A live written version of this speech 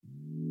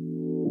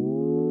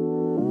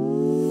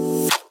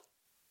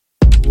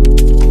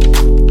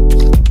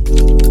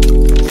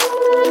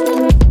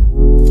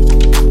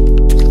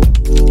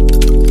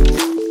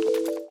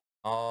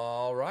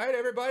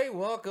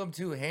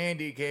welcome to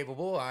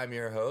Handicapable. I'm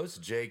your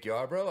host, Jake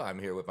Yarbrough. I'm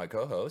here with my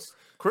co-host,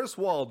 Chris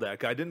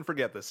Waldeck. I didn't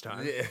forget this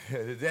time.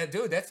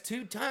 Dude, that's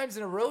 2 times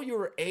in a row you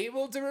were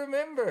able to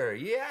remember.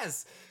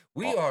 Yes,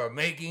 we are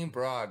making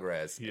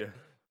progress. Yeah,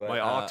 But, my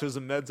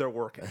autism meds are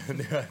working.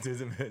 The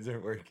autism meds are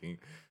working.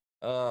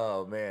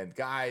 Oh man,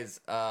 guys!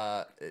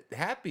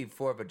 Happy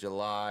 4th of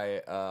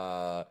July.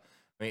 I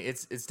mean,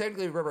 it's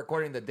technically we're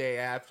recording the day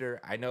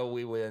after. I know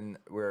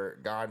we're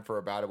gone for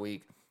about a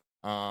week.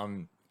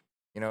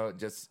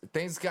 Just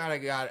things kind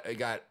of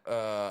got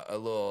a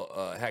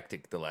little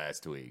hectic the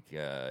last week,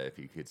 if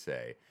you could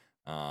say.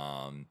 It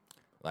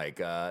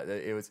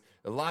was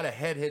a lot of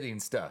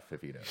head-hitting stuff,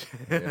 if you know.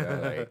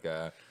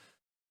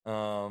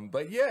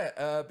 But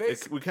yeah,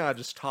 basically we kind of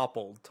just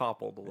toppled a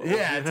little.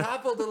 Yeah,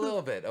 toppled a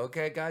little bit.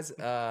 Okay, guys.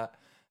 And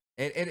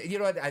you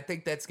know what? I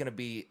think that's gonna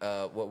be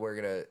what we're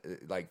gonna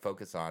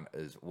focus on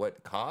is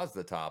what caused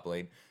the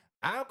toppling.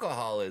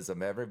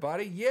 Alcoholism,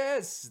 everybody.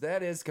 Yes,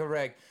 that is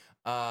correct.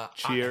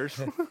 Cheers.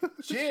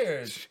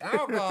 Cheers.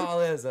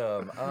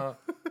 Alcoholism.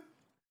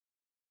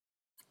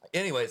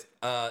 Anyways,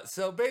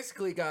 so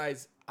basically,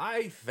 guys,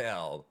 I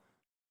fell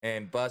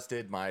and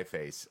busted my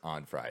face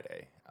on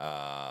Friday.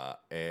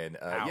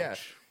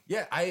 Ouch.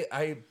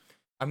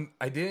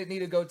 I didn't need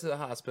to go to the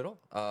hospital,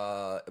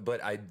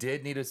 but I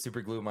did need to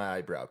super glue my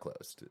eyebrow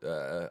closed.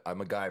 I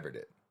MacGyvered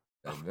it.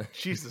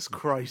 Jesus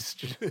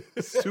Christ.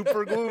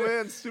 Super glue,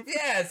 man.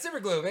 Yeah, super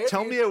glue, man.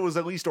 Tell me it was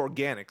at least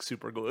organic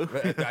super glue.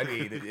 I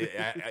mean,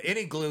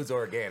 any glue's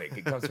organic.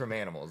 It comes from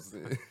animals.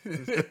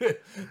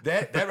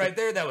 that right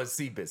there, that was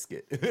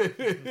Seabiscuit.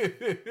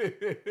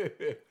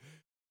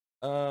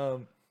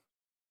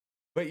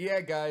 But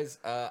yeah, guys,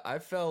 I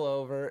fell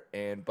over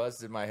and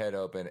busted my head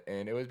open,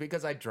 and it was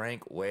because I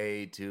drank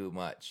way too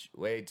much,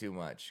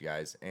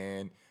 guys.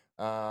 And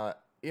I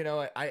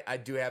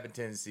do have a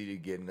tendency to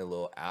get a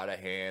little out of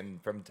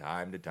hand from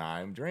time to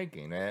time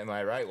drinking. Am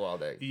I right,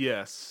 Waldeck?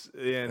 Yes,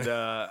 and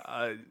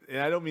I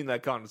don't mean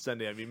that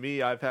condescending. I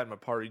mean, I've had my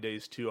party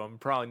days too. I'm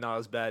probably not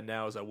as bad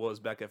now as I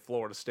was back at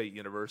Florida State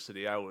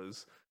University. I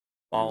was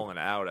falling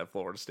out at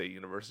Florida State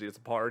University. It's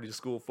a party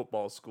school,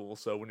 football school.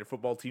 So when your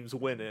football team's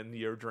winning,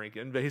 you're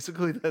drinking.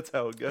 Basically, that's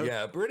how it goes.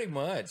 Yeah, pretty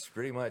much.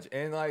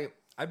 And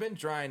I've been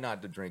trying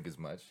not to drink as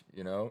much.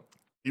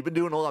 You've been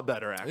doing a lot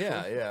better, actually.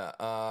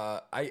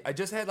 Yeah. I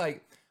just had I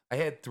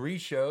had 3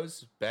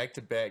 shows back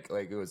to back.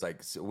 It was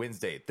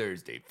Wednesday,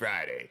 Thursday,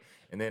 Friday,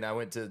 and then I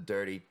went to the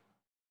Dirty.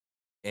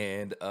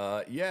 And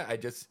I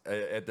just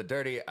at the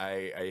Dirty,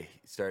 I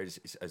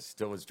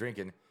still was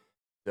drinking.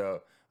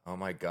 So, oh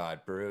my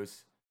God,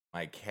 Bruce.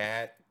 My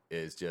cat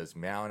is just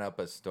mounting up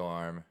a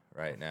storm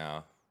right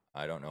now.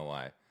 I don't know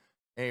why.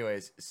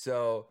 Anyways,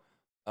 so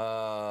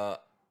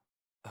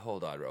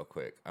hold on real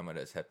quick. I'm gonna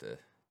just have to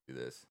do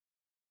this.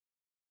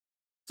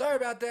 Sorry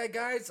about that,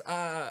 guys.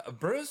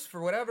 Bruce, for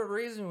whatever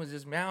reason, was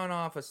just mounting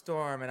off a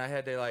storm, and I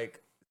had to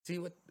see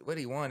what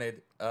he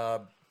wanted. I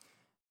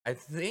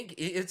think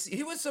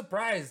he was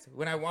surprised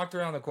when I walked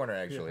around the corner.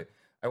 Actually, yeah.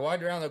 I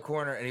walked around the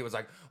corner and he was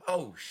like,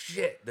 "Oh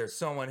shit, there's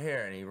someone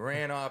here!" And he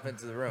ran off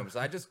into the room. So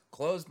I just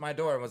closed my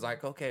door and was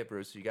like, "Okay,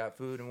 Bruce, you got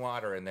food and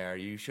water in there.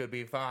 You should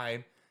be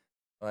fine."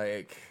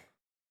 But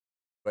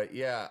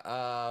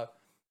yeah.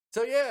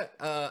 So yeah,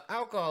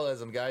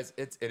 alcoholism, guys.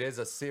 It is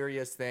a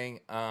serious thing.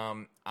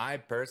 I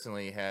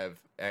personally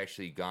have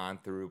actually gone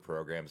through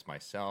programs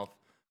myself.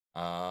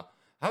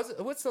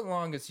 What's the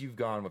longest you've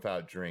gone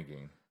without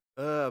drinking?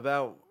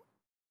 About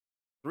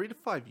 3 to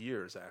 5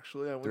 years,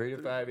 actually. 3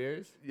 to 5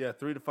 years? Yeah,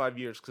 3 to 5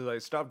 years, because I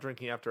stopped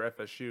drinking after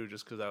FSU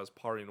just because I was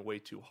partying way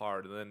too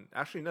hard. And then,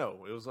 actually,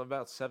 no, it was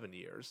about 7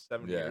 years.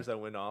 7 years I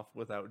went off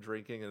without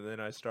drinking, and then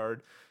I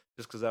started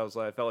just because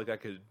I felt like I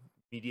could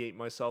mediate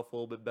myself a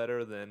little bit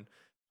better than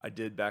I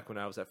did back when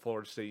I was at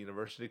Florida State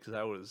University, because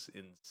I was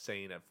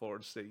insane at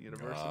Florida State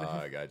University. Oh,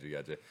 I got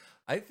you.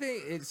 I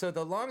think, so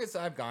the longest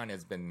I've gone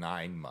has been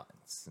 9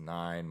 months.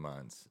 9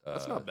 months.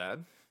 That's not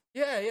bad.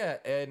 Yeah,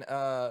 and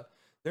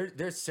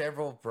there's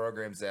several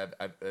programs that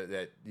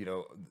it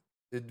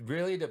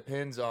really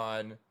depends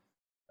on.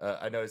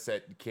 I noticed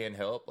that can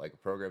help,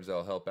 programs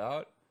that'll help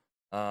out,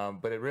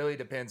 but it really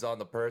depends on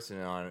the person.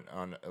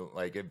 On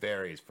it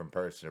varies from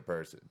person to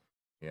person,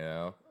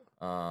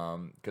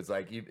 because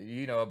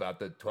you know about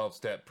the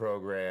 12-step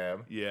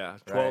program. Yeah,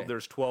 12. Right?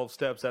 There's 12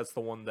 steps. That's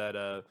the one that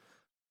a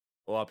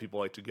lot of people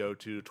like to go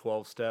to.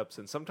 12 steps,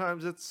 and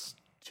sometimes it's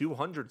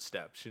 200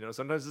 steps.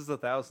 Sometimes it's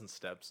 1,000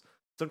 steps.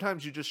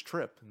 Sometimes you just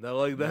trip.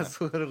 No, that's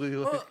literally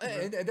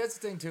and that's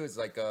the thing too. Is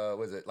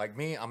was it like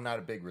me? I'm not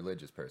a big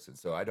religious person,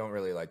 so I don't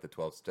really like the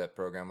 12-step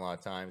program a lot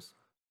of times.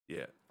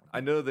 Yeah,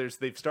 I know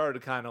they've started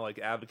to kind of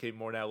advocate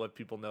more now, let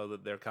people know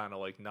that they're kind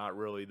of not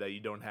really, that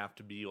you don't have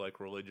to be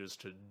religious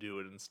to do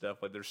it and stuff.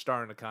 They're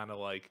starting to kind of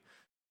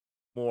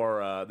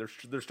more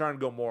they're starting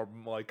to go more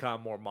kind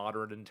of more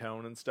moderate in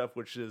tone and stuff,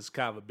 which is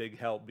kind of a big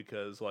help,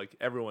 because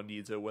everyone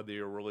needs it, whether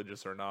you're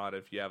religious or not.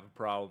 If you have a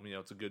problem,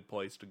 it's a good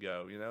place to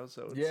go,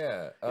 so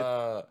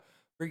it's,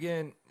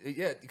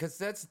 because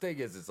that's the thing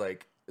is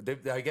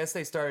I guess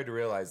they started to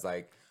realize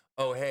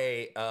oh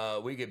hey,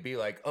 we could be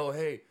oh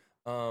hey,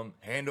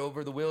 hand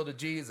over the will to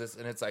Jesus.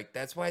 And it's like,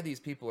 that's why these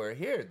people are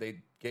here. They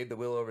gave the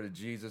will over to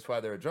Jesus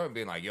while they were drunk,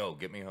 being like, yo,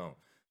 get me home.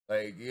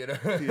 Like, you know,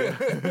 Yeah.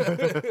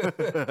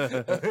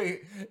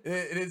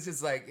 it's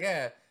just like,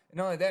 yeah,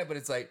 not only that, but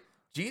it's like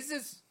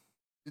Jesus,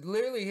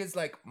 literally, he's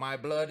like, my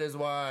blood is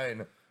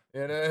wine.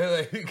 You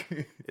know,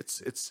 like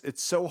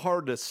It's so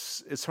hard to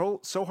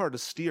so hard to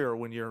steer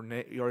when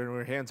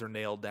your hands are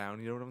nailed down.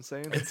 You know what I'm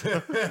saying?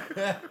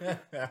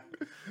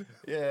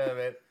 yeah,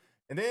 man.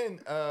 And then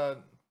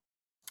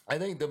I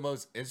think the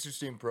most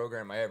interesting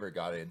program I ever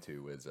got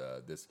into was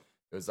this.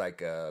 It was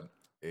like a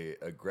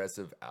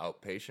aggressive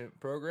outpatient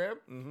program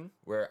Mm-hmm.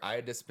 where I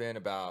had to spend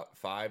about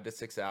 5 to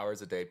 6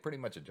 hours a day, pretty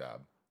much a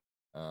job.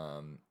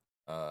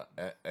 But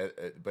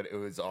it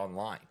was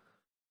online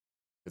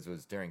because it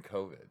was during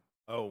COVID.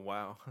 Oh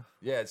wow.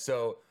 Yeah,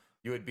 so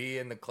you would be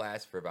in the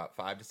class for about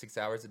 5 to 6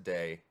 hours a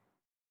day,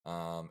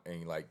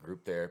 and like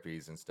group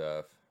therapies and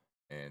stuff,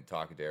 and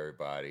talking to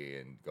everybody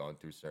and going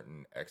through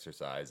certain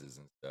exercises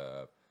and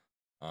stuff.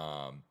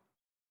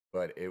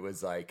 But it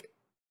was like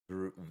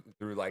through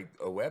like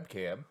a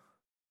webcam,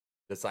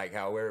 just like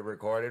how we're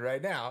recording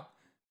right now,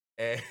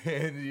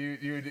 and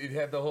you'd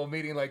have the whole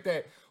meeting like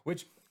that,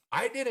 which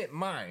I didn't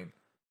mind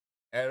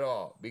at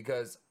all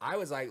because I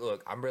was like,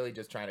 look, I'm really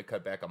just trying to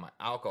cut back on my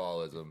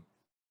alcoholism,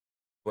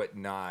 but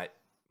not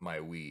my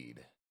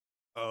weed.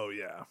 Oh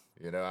yeah.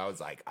 You know, I was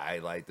like, I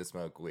like to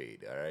smoke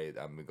weed. All right,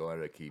 I'm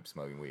going to keep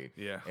smoking weed.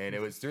 Yeah. And it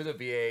was through the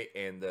VA,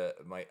 and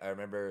I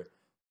remember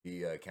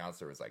the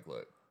counselor was like,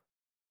 look,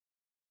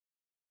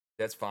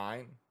 that's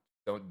fine.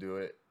 Don't do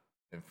it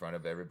in front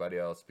of everybody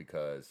else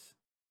because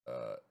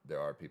there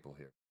are people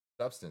here.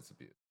 Substance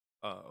abuse.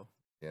 Oh.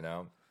 You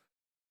know?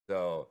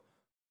 So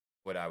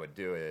what I would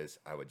do is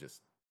I would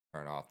just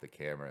turn off the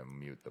camera and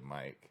mute the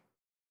mic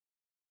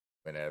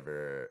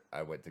whenever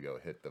I went to go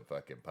hit the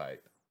fucking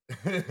pipe.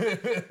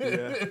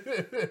 Yeah.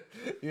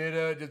 You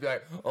know, just be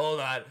like, hold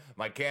on,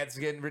 my cat's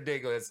getting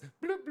ridiculous.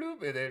 Bloop,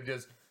 bloop, and then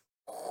just,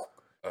 oh,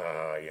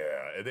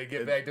 yeah. And then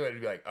get back to it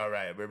and be like, all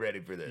right, we're ready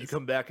for this. You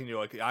come back and you're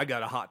like, I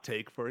got a hot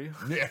take for you.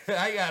 Yeah,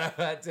 I got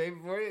a hot tape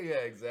for you.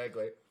 Yeah,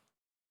 exactly.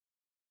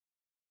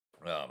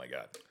 Oh, my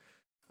God.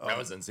 That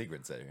was in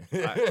secret setting.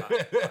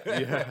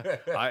 Yeah,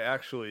 I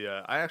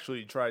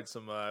actually tried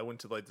some. I went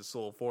to like this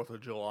little 4th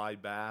of July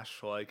bash,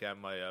 like at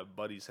my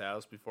buddy's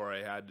house before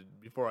I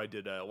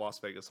did Las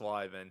Vegas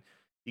Live, and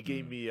he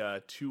gave me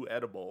 2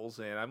 edibles,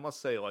 and I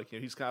must say, like, you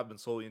know, he's kind of been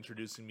slowly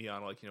introducing me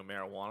on, like, you know,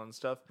 marijuana and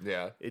stuff.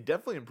 Yeah. It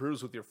definitely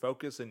improves with your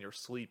focus and your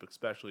sleep,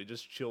 especially. It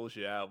just chills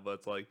you out, but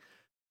it's like.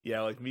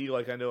 Yeah, like me,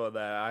 like I know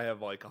that I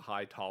have like a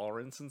high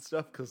tolerance and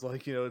stuff because,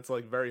 like, you know, it's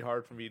like very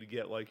hard for me to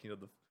get like, you know,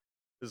 the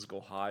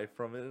physical high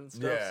from it and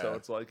stuff. Yeah. So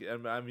it's like, I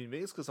mean,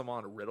 maybe it's because I'm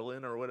on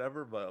Ritalin or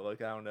whatever, but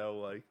like, I don't know,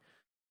 like,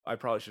 I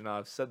probably should not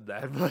have said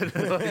that, but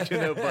like, you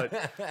know,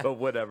 but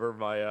whatever.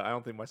 My I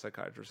don't think my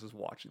psychiatrist is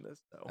watching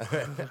this. So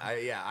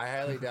I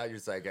highly doubt your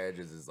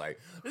psychiatrist is like,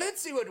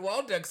 let's see what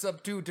Waldeck's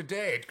up to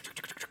today.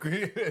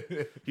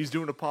 he's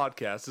doing a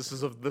podcast. This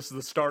is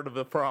the start of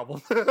the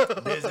problem.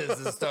 This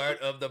is the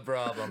start of the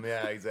problem.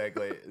 Yeah,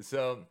 exactly.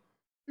 So,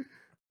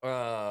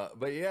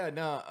 but yeah,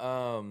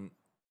 no.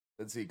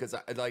 Let's see, because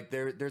like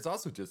there's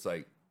also just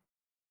like,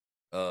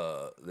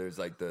 there's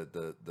like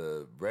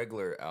the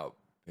regular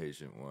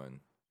outpatient one,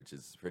 which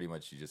is pretty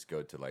much you just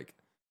go to like,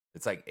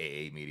 it's like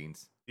AA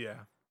meetings. Yeah.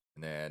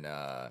 And then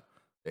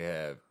they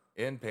have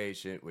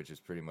inpatient, which is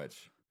pretty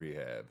much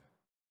rehab.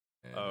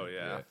 And, Oh,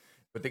 yeah.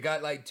 But they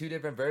got like 2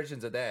 different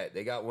versions of that.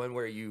 They got one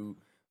where you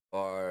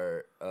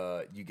are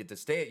you get to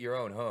stay at your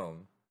own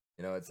home.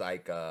 You know, it's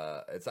like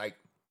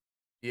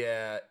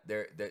yeah,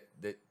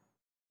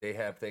 they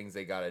have things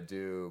they gotta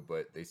do,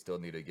 but they still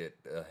need to get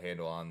a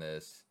handle on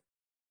this.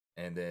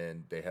 And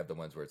then they have the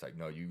ones where it's like,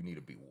 no, you need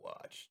to be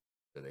watched.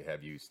 So they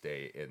have you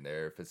stay in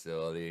their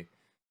facility.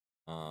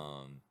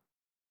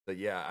 But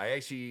yeah, I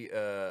actually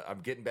I'm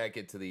getting back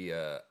into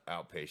the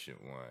outpatient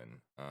one.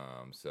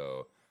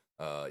 So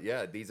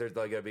yeah, these are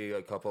like gonna be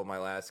a couple of my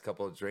last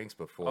couple of drinks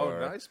before. Oh,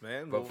 nice,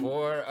 man.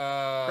 Before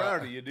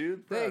proud of you,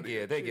 dude. Thank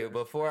you.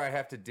 Before I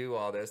have to do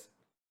all this.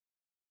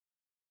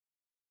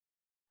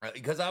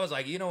 Because I was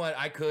like, you know what,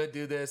 I could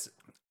do this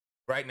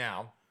right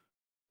now.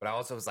 But I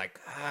also was like,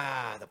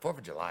 the 4th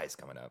of July is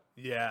coming up.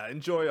 Yeah,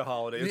 enjoy a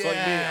holiday.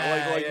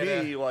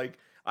 It's me, like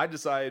I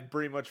decided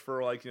pretty much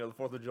for like, you know, the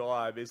 4th of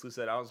July, I basically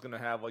said I was going to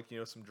have like, you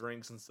know, some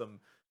drinks and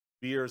some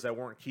beers that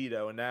weren't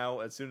keto. And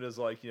now as soon as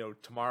like, you know,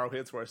 tomorrow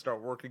hits where I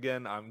start work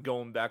again, I'm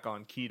going back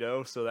on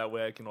keto. So that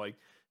way I can like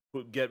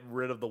get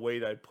rid of the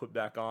weight I put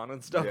back on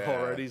and stuff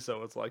already.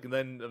 So it's like, and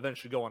then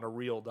eventually go on a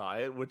real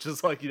diet, which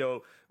is like, you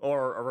know,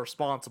 or a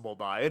responsible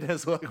diet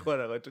is like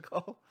what I like to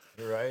call.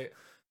 Right.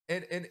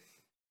 And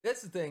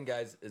that's the thing,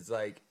 guys, is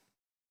like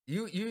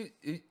you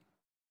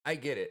I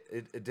get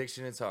it.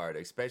 Addiction is hard,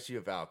 especially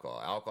with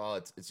alcohol. Alcohol,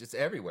 it's just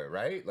everywhere,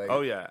 right? Like,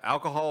 Oh yeah,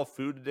 alcohol,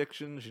 food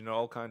addictions,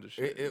 all kinds of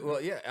shit.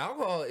 well, yeah,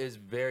 alcohol is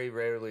very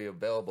rarely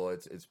available.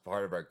 It's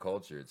part of our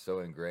culture. It's so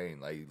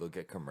ingrained. Like, you look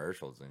at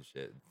commercials and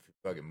shit,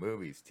 fucking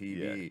movies, Yeah,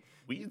 TV.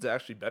 weed's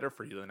actually better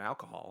for you than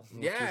alcohol.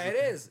 Yeah, it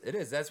is. It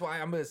is. That's why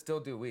I'm gonna still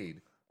do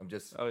weed.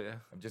 Oh yeah,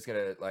 I'm just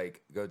gonna like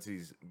go to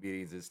these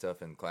meetings and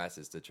stuff and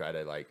classes to try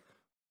to like,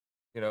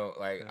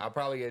 like Yeah. I'll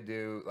probably gonna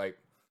do like,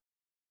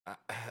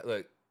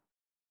 look,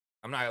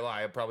 I'm not gonna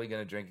lie, I'm probably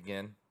gonna drink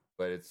again,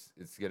 but it's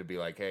gonna be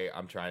like, hey,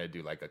 I'm trying to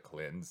do like a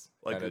cleanse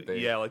kind of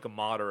thing. yeah, like a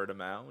moderate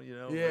amount,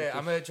 Yeah,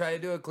 I'm gonna try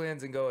to do a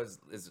cleanse and go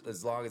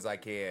as long as I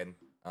can.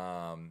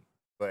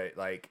 But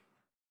like,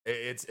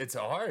 it's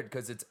hard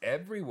because it's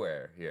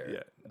everywhere here.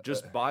 Yeah,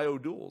 just buy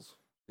O'Doul's.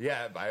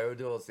 Yeah,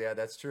 bioduals. Yeah,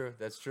 that's true.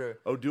 That's true.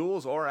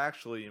 O'Doul's, or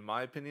actually, in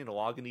my opinion,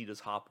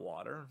 Lagunitas hop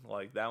water.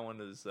 Like that one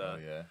is. Oh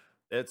yeah.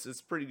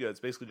 It's pretty good. It's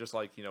basically just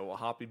like a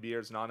hoppy beer.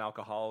 It's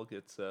non-alcoholic.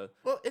 It's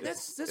well, and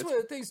that's one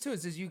of the things too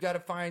is you got to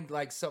find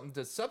like something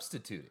to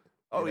substitute it.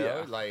 Oh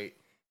yeah, like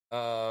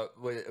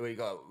what you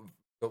got?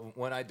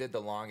 When I did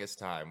the longest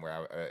time,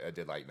 where I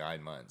did like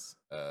 9 months,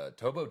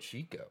 Tobo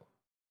Chico.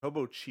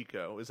 Tobo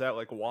Chico, is that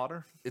like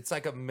water? It's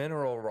like a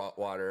mineral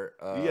water.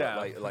 Yeah,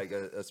 like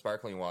a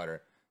sparkling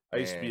water. I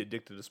used to be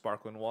addicted to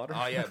sparkling water.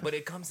 Oh yeah, but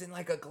it comes in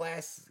like a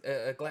glass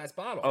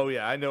bottle. Oh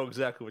yeah, I know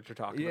exactly what you're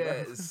talking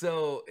about. Yeah,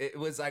 so it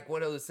was like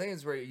one of those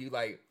things where you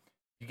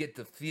get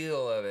the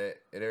feel of it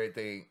and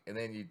everything, and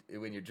then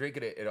when you're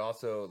drinking it, it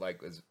also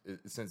like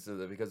because of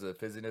the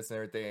fizziness and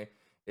everything,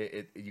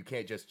 it you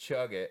can't just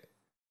chug it.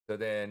 So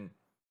then,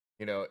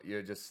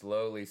 you're just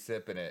slowly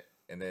sipping it,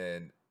 and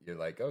then you're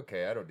like,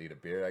 okay, I don't need a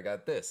beer, I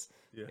got this.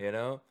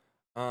 Yeah.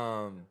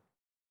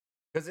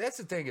 Because that's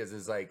the thing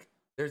is like.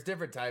 There's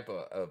different type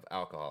of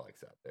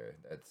alcoholics out there.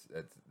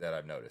 That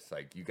I've noticed.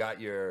 Like you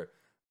got your,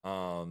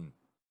 I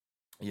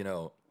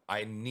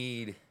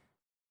need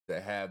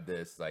to have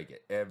this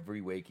like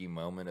every waking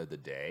moment of the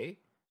day.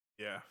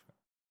 Yeah.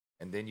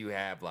 And then you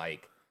have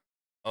like,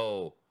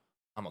 oh,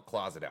 I'm a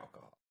closet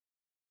alcoholic.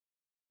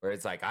 Where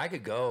it's like I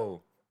could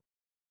go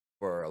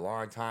for a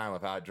long time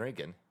without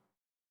drinking,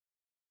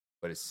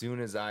 but as soon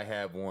as I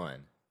have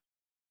one,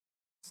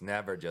 it's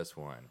never just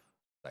one.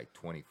 It's like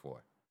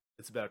 24.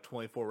 It's about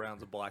 24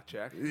 rounds of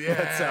blackjack. Yeah,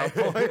 that's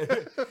how.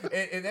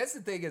 and that's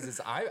the thing is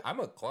I'm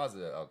a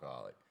closet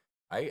alcoholic.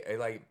 I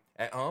like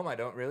at home. I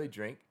don't really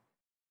drink.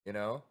 I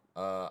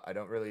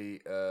don't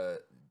really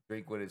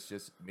drink when it's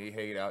just me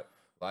hanging out.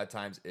 A lot of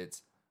times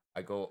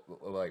I'll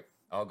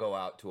go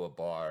out to a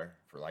bar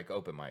for like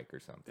open mic or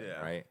something.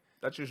 Yeah, right.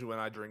 That's usually when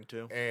I drink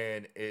too.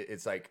 And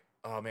it's like,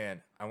 oh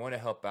man, I want to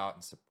help out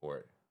and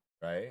support.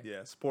 Right.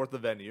 Yeah, support the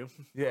venue.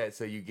 Yeah.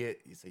 So you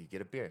get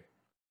a beer.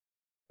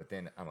 But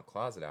then I'm a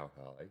closet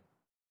alcoholic.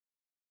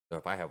 So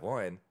if I have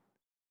one,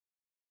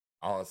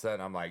 all of a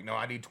sudden I'm like, no,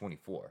 I need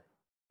 24.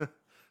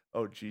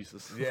 Oh,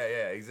 Jesus.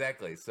 Yeah,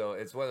 exactly. So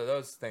it's one of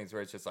those things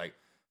where it's just like,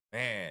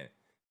 man,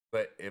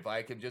 but if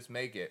I can just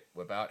make it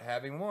without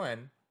having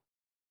one,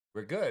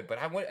 we're good. But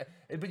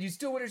you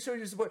still want to show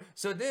your support.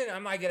 So then I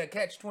might get a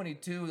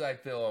catch-22, I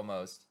feel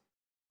almost,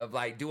 of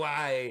like, do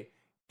I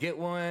get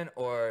one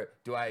or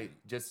do I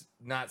just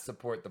not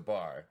support the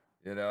bar,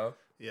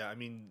 Yeah, I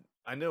mean...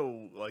 I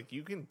know, like,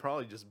 you can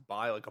probably just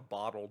buy, like, a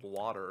bottled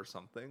water or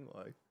something,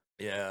 like...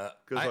 Yeah,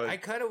 I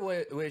kind of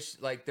wish,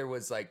 like, there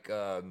was, like,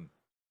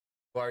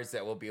 bars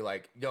that will be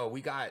like, yo,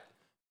 we got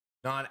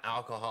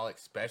non-alcoholic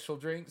special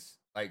drinks,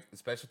 like,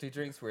 specialty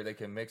drinks where they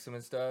can mix them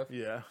and stuff.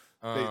 Yeah,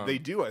 they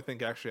do, I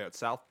think, actually,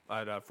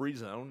 at Free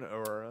Zone,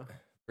 or...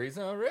 Free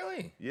Zone,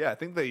 really? Yeah, I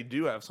think they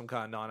do have some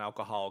kind of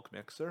non-alcoholic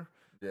mixer.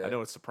 Yeah. I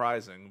know it's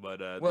surprising, but...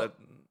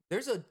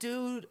 there's a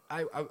dude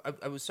I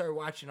started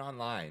watching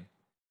online.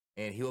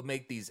 And he'll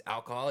make these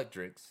alcoholic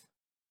drinks,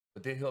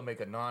 but then he'll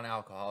make a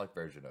non-alcoholic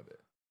version of it.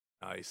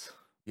 Nice.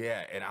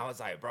 Yeah, and I was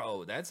like,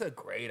 bro, that's a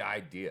great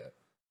idea.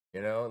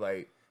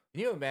 Like,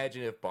 can you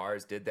imagine if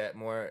bars did that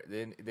more?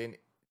 Then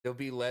there'll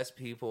be less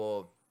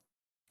people.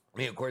 I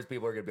mean, of course,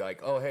 people are gonna be like,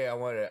 oh, hey, I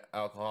want an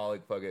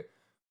alcoholic, fuck it.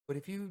 But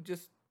if you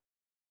just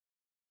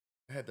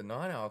had the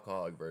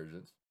non-alcoholic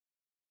versions,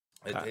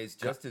 it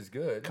tastes just as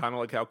good. Kind of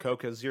like how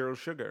Coke has 0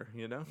 sugar,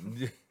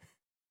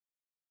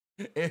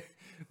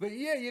 But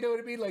yeah, you know what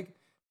I mean? Like,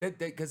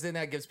 because then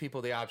that gives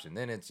people the option.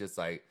 Then it's just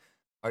like,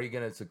 are you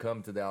going to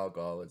succumb to the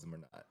alcoholism or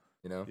not?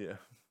 Yeah.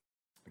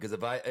 Because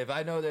if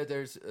I know that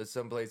there's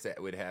some place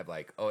that would have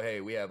like, oh, hey,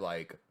 we have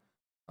like,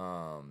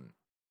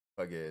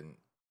 fucking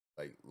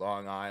like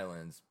Long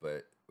Island's,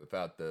 but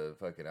without the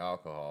fucking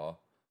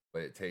alcohol,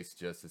 but it tastes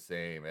just the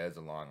same as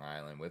a Long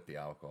Island with the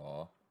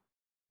alcohol,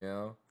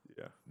 Yeah.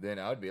 Then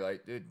I would be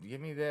like, dude,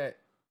 give me that.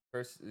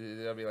 First,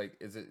 I'll be like,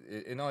 is it,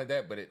 and not only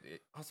that, but it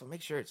also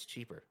make sure it's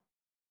cheaper.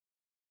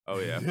 Oh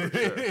yeah, for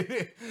sure.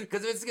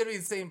 Because if it's gonna be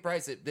the same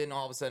price, then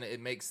all of a sudden it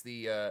makes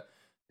the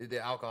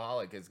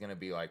alcoholic is gonna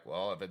be like,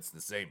 well, if it's the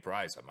same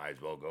price, I might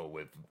as well go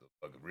with the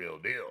fucking real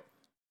deal,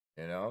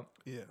 Yeah.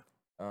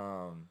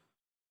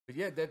 But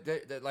yeah,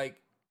 that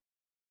like,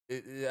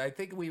 I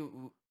think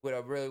what I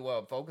really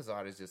want to focus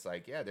on is just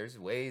like, yeah, there's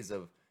ways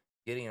of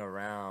getting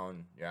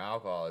around your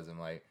alcoholism,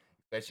 like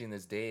especially in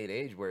this day and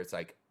age where it's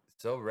like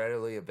so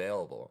readily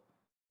available,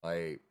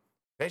 like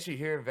especially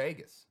here in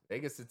Vegas.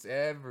 Vegas, it's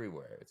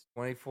everywhere. It's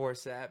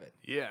 24/7.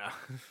 Yeah.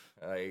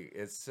 Like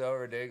it's so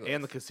ridiculous.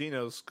 And the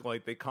casinos,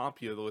 like, they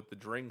comp you with the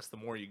drinks the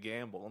more you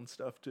gamble and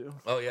stuff too.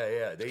 Oh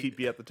yeah, They keep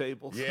you at the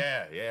tables.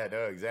 Yeah,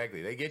 no,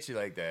 exactly. They get you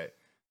like that.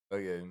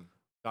 Okay.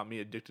 Got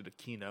me addicted to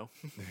Keno.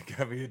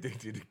 Got me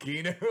addicted to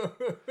Keno.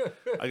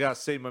 I gotta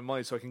save my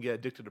money so I can get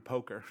addicted to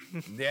poker.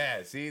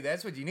 Yeah, see,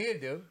 that's what you need to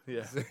do.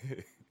 Yeah.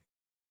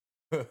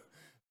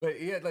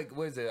 But yeah, like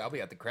what is it? I'll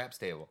be at the craps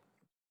table.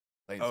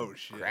 Playing some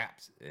shit.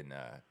 Craps and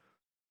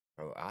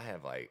bro, I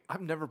have like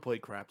I've never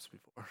played craps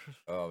before.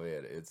 oh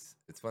man, it's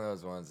one of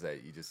those ones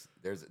that you just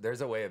there's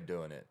a way of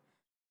doing it.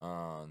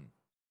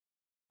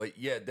 But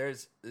yeah,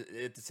 there's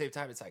at the same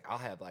time it's like I'll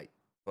have like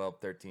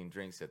 12, 13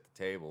 drinks at the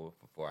table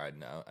before I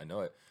know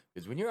it.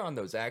 Because when you're on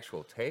those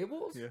actual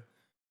tables, Yeah.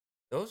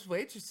 those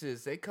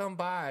waitresses, they come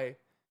by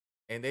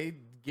and they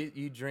get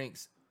you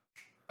drinks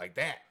like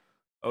that.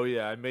 Oh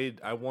yeah,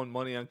 I won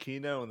money on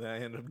Keno and then I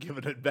ended up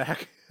giving it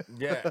back.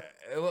 Yeah,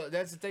 well,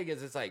 that's the thing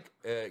is it's like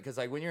because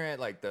like when you're at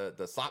like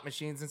the slot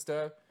machines and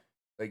stuff,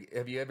 like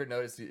have you ever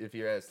noticed if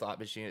you're at a slot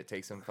machine, it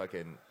takes them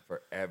fucking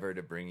forever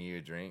to bring you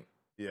a drink?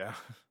 Yeah.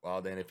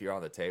 Well, then if you're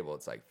on the table,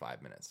 it's like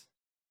 5 minutes.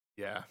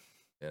 Yeah.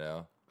 You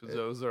know, Because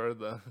those are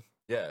the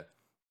yeah,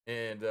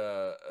 and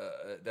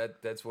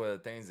that's one of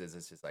the things is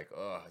it's just like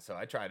so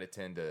I try to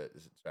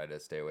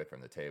stay away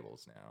from the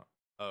tables now.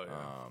 Oh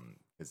yeah.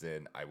 Because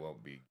then I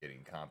won't be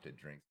getting comped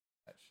drinks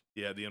much.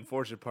 Yeah, the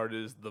unfortunate part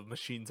is the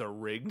machines are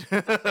rigged.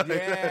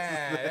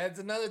 Yeah, that's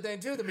another thing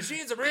too. The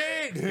machines are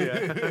rigged.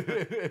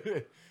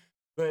 Yeah.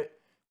 But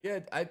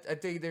yeah, I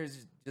think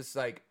there's just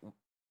like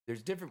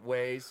there's different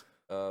ways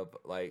of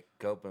like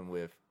coping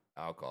with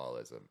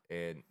alcoholism,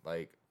 and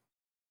like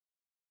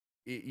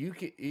you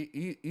can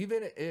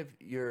even if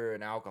you're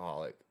an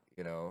alcoholic,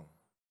 you know,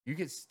 you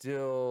could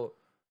still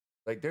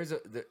like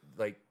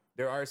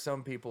there are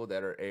some people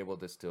that are able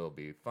to still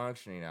be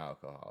functioning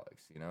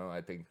alcoholics. You know,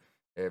 I think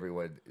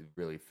everyone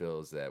really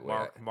feels that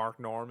way. Mark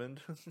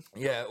Normand.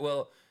 Yeah,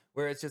 well,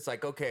 where it's just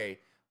like, okay,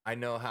 I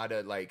know how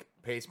to like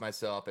pace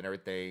myself and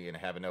everything and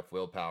have enough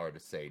willpower to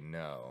say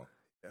no.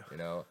 Yeah. You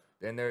know,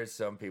 then there's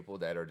some people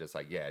that are just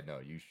like, yeah, no,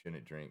 you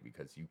shouldn't drink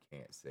because you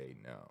can't say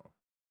no.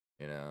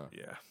 You know?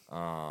 Yeah.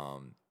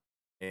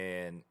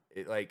 And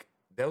it like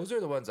those are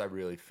the ones I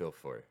really feel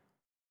for.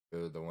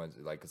 They're the ones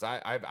like because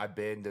I've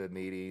been to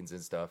meetings and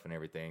stuff and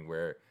everything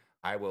where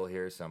I will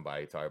hear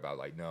somebody talk about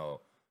like,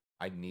 no,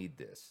 I need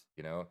this.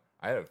 You know,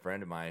 I had a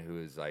friend of mine who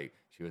was like,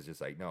 she was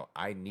just like, no,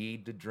 I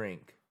need to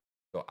drink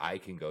so I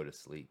can go to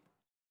sleep.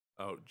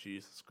 Oh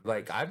Jesus Christ.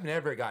 Like I've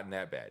never gotten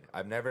that bad.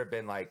 I've never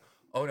been like,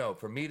 oh no,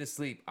 for me to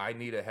sleep, I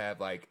need to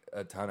have like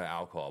a ton of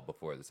alcohol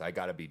before this. I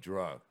got to be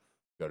drunk,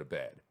 go to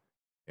bed.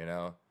 You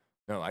know,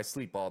 no, I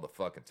sleep all the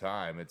fucking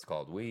time. It's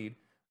called weed.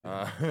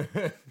 But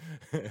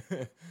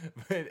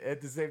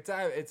at the same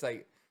time, it's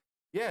like,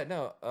 yeah,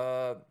 no.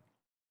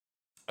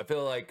 I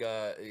feel like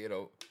you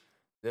know,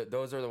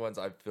 those are the ones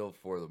I feel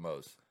for the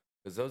most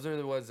because those are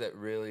the ones that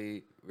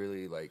really,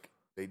 really like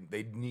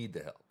they need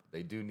the help.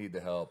 They do need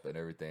the help and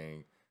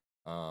everything.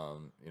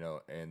 You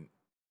know, and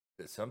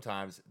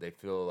sometimes they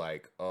feel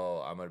like,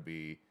 oh, I'm gonna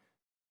be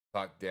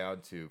talked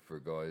down to for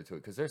going into it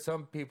because there's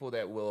some people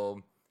that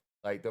will.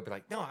 Like, they'll be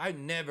like, no, I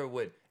never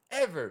would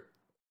ever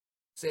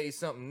say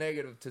something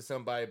negative to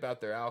somebody about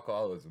their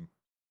alcoholism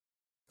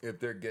if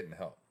they're getting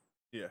help.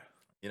 Yeah.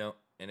 You know?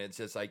 And it's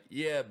just like,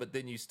 yeah, but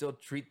then you still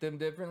treat them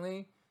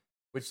differently,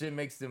 which then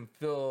makes them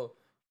feel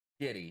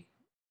shitty.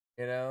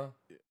 You know?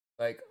 Yeah.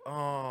 Like,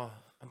 oh,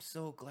 I'm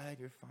so glad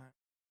you're fine.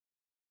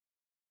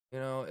 You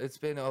know, it's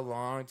been a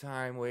long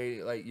time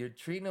waiting. Like, you're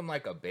treating them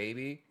like a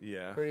baby.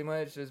 Yeah. Pretty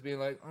much just being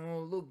like, oh,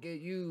 look at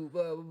you,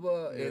 blah, blah,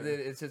 blah. Yeah. And then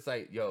it's just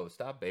like, yo,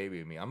 stop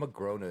babying me. I'm a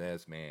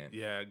grown-ass man.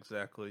 Yeah,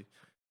 exactly.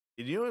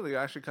 And you know what it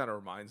actually kind of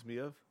reminds me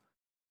of?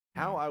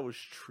 How I was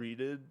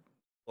treated,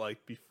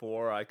 like,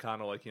 before I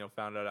kind of, like, you know,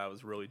 found out I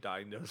was really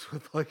diagnosed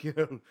with, like, you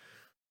know,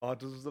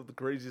 autism stuff. The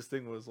craziest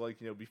thing was, like,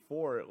 you know,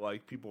 before it,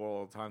 like, people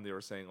all the time, they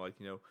were saying, like,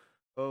 you know,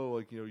 oh,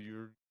 like, you know,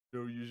 you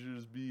should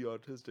just be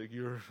autistic.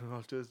 You're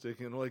autistic,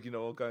 and like, you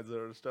know, all kinds of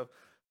other stuff.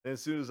 And as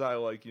soon as I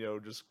like, you know,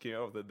 just came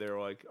out with it, they were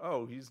like,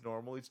 "Oh, he's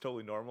normal. He's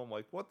totally normal." I'm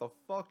like, "What the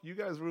fuck? You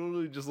guys were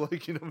literally just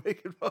like, you know,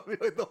 making fun of me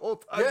like the whole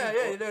time." Yeah,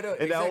 no,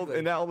 And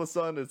exactly. now all of a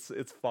sudden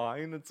it's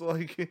fine. It's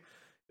like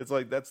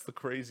that's the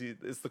crazy.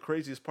 It's the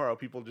craziest part how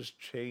people just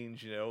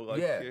change. You know, like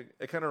Yeah.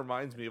 it kind of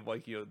reminds me of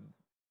like, you know,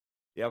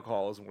 the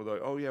alcoholism where they're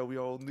like, oh yeah, we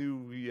all knew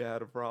we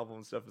had a problem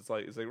and stuff. It's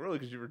like really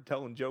because you were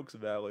telling jokes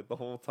about it like the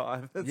whole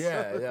time.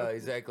 Yeah,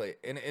 exactly.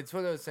 And it's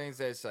one of those things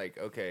that's like,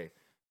 okay,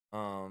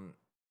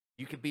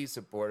 you could be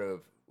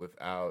supportive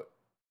without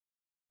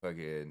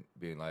fucking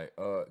being like,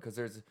 oh, because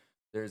there's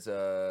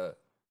the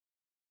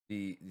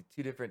two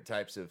different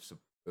types of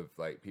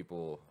like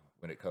people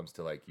when it comes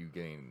to like you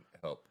getting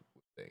help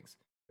with things.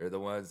 They're the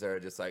ones that are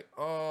just like,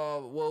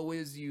 oh, woe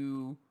is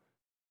you.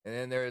 And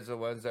then there's the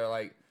ones that are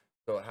like,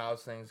 so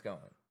how's things going?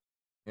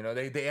 You know,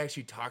 they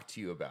actually talk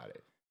to you about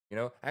it. You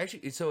know,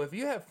 actually, so if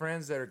you have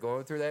friends that are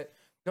going through that,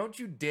 don't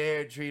you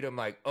dare treat them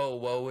like, oh,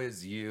 woe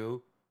is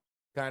you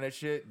kind of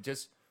shit.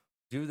 Just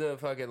do the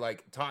fucking,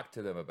 like, talk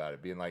to them about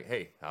it, being like,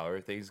 hey, how are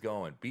things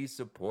going? Be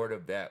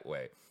supportive that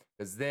way.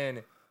 Because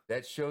then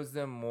that shows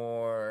them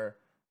more,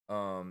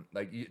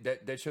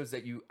 that shows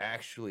that you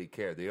actually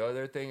care. The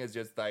other thing is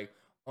just like,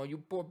 oh, you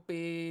poor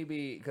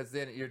baby. Because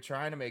then you're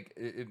trying to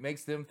it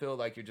makes them feel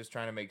like you're just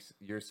trying to make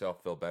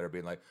yourself feel better,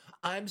 being like,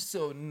 I'm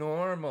so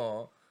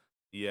normal.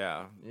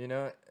 Yeah. You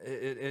know,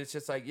 it's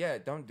just like, yeah,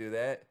 don't do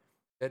that.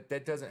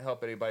 That doesn't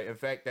help anybody. In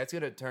fact, that's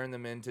going to turn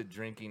them into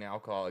drinking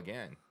alcohol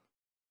again.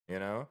 You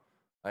know,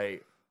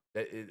 like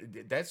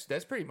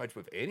that's pretty much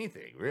with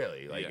anything,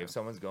 really. Like if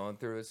someone's going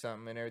through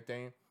something and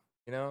everything,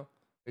 you know,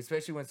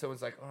 especially when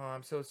someone's like, oh,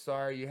 I'm so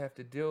sorry you have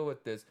to deal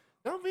with this.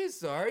 Don't be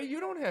sorry.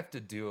 You don't have to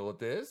deal with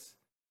this.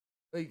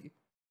 Like,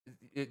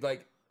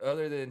 like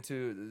other than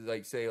to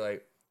like say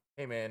like,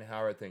 hey man,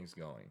 how are things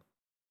going?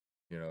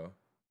 You know.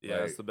 Yeah,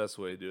 like, that's the best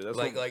way to do it. That's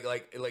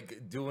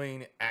like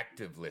doing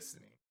active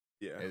listening.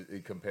 Yeah.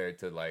 Compared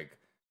to like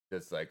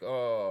just like,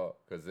 oh,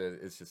 because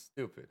it's just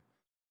stupid.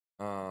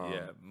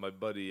 Yeah, my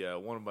buddy,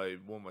 one of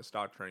my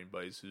stock trading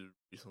buddies who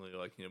recently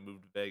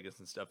moved to Vegas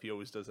and stuff. He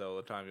always does that all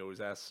the time. He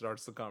always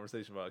starts the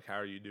conversation about like, how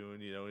are you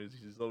doing? You know,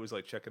 he's always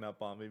like checking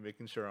up on me,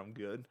 making sure I'm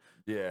good.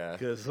 Yeah,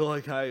 because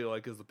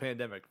because the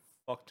pandemic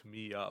fucked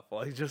me up,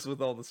 like just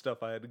with all the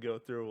stuff I had to go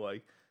through,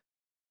 like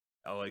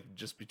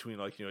just between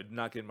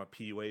not getting my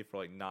PUA for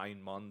like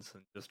 9 months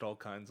and just all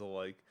kinds of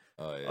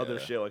other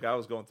shit. Like I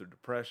was going through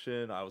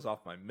depression. I was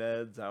off my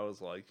meds. I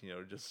was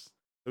just.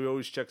 He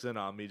always checks in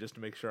on me just to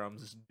make sure I'm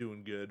just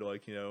doing good,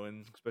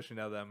 and especially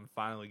now that I'm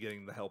finally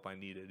getting the help I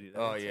needed. You know?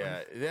 Oh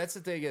yeah, that's the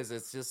thing is,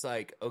 it's just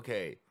like,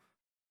 okay,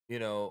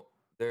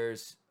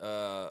 there's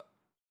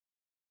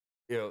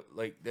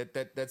like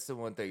that's the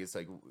one thing. It's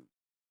like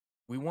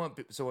we want,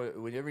 so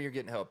whenever you're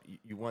getting help,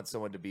 you want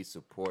someone to be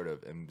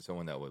supportive and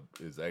someone that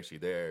is actually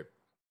there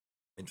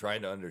and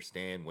trying to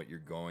understand what you're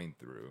going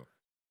through,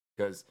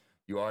 because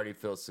you already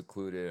feel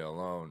secluded and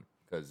alone.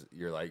 Because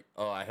you're like,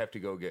 oh, I have to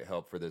go get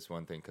help for this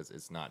one thing because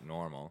it's not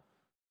normal.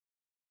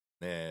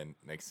 Then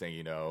next thing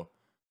you know,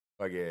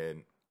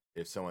 again,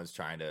 if someone's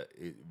trying to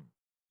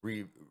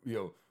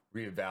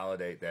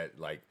revalidate that,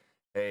 like,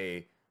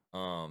 hey,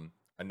 I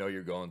know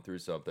you're going through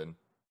something.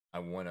 I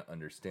want to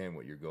understand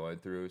what you're going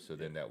through, so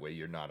then that way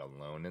you're not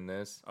alone in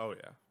this. Oh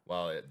yeah.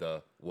 While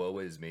the woe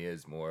is me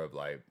is more of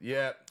like,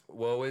 yeah,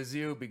 woe is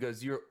you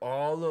because you're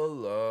all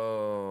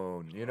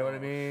alone. You know what I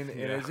mean?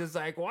 Yeah. And it's just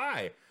like,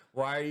 why?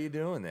 Why are you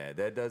doing that?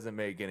 That doesn't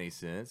make any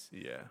sense.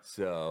 Yeah.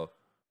 So,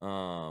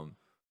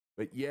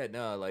 but yeah,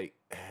 no, like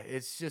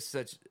it's just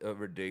such a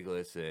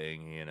ridiculous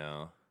thing, you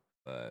know.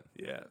 But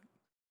yeah.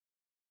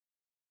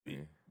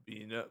 Yeah,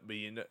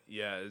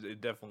 it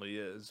definitely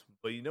is.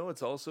 But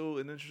it's also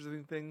an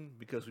interesting thing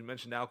because we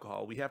mentioned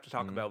alcohol. We have to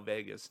talk about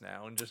Vegas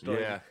now, and just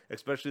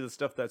especially the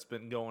stuff that's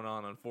been going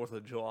on 4th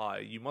of July.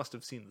 You must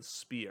have seen the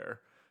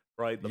spear.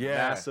 Right, the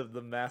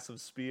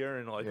massive spear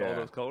and all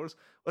those colors.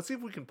 Let's see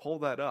if we can pull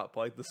that up,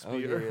 like the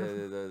spear. Oh,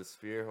 yeah, the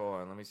spear. Hold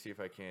on, let me see if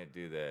I can't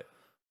do that.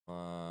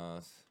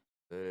 Las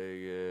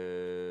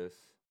Vegas.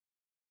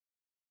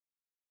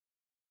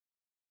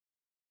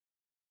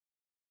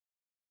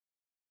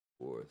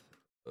 4th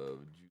of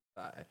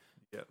July.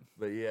 Yeah,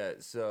 but yeah,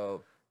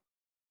 so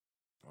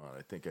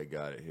I think I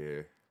got it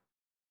here.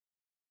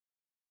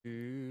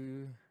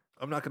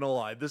 I'm not gonna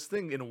lie, this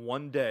thing in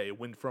one day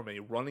went from a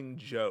running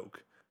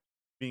joke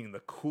being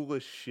the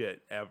coolest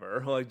shit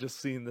ever. Like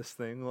just seeing this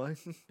thing,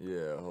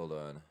 yeah, hold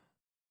on.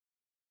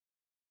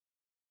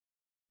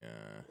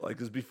 Yeah,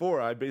 because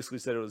before I basically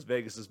said it was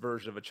Vegas's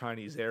version of a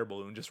Chinese air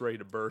balloon just ready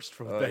to burst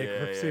from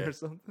bankruptcy or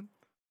something.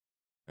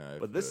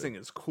 But this thing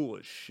is cool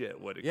as shit.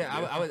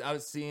 I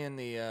was seeing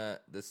the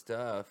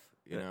stuff,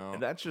 you know,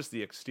 and that's just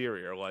the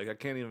exterior. Like I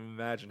can't even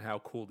imagine how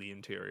cool the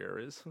interior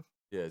is.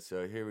 Yeah,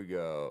 so here we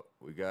go.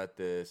 We got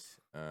this.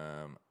 Hold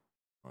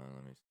on,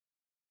 let me see.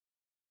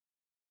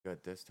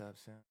 Got desktop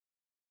sound.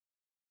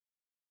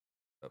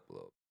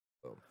 Upload.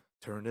 Oh.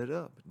 Turn it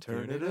up.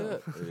 Turn it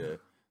up. Yeah.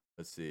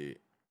 Let's see.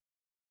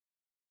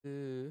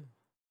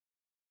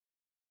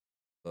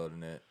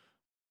 Loading it.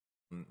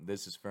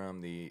 This is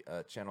from the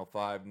Channel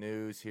 5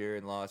 News here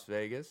in Las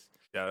Vegas.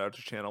 Shout out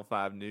to Channel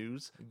 5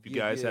 News. If you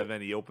guys have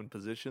any open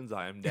positions,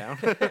 I am down.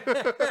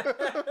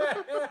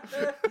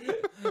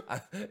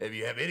 If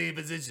you have any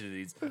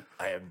positions,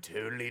 I am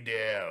totally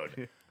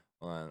down.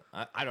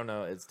 I don't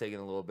know. It's taking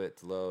a little bit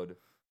to load.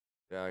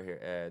 Get out here,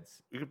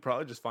 ads. You could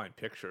probably just find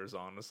pictures,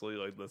 honestly.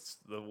 Like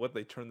what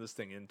they turn this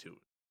thing into.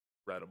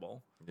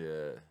 Incredible.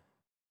 Yeah.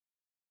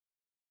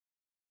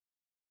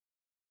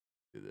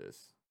 Do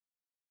this.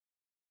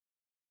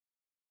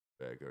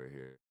 Back over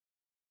here.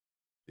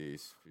 The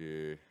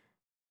sphere.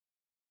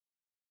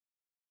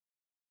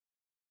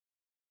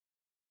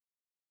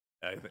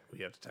 I think we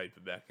have to type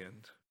it back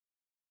in.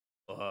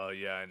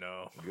 Yeah, I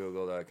know.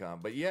 Google.com.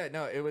 But yeah,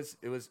 no, it was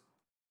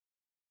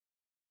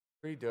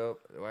pretty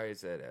dope. Why is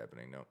that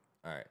happening? No.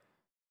 All right.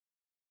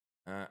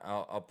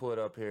 I'll pull it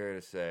up here in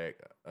a sec.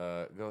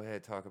 Go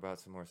ahead, talk about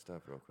some more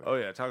stuff real quick. Oh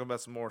yeah, talk about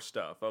some more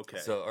stuff. Okay.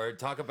 So, or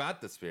talk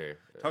about the spear.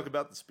 Talk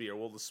about the spear.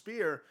 Well, the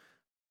spear,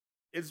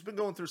 it's been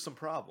going through some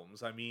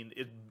problems. I mean,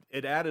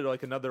 it added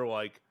like another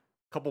like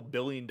couple $1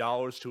 billion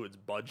to its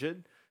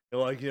budget.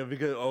 Like,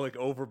 because like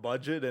over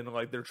budget, and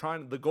like they're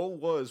trying. The goal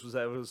was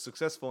that it was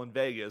successful in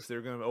Vegas.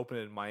 They're going to open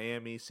it in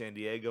Miami, San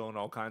Diego, and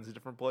all kinds of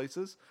different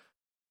places.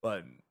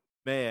 But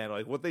man,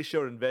 like what they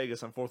showed in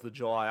Vegas on 4th of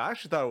July, I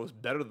actually thought it was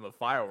better than the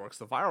fireworks.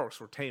 The fireworks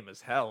were tame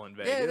as hell in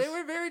Vegas. Yeah, they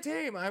were very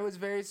tame. I was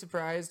very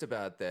surprised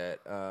about that.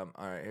 All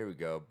right, here we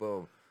go.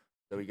 Boom.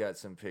 So we got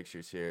some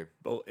pictures here.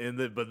 But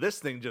this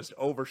thing just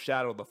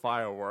overshadowed the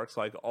fireworks.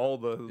 Like all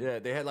the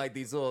they had like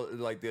these little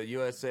like the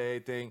USA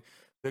thing.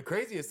 The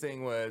craziest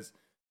thing was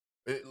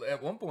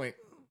at one point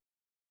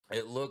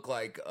it looked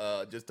like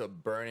just a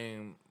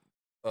burning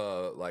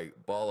like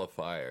ball of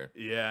fire.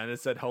 Yeah, and it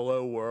said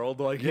 "Hello World."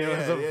 Like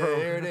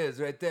there it is,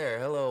 right there.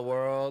 Hello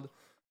World.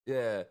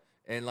 Yeah,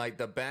 and like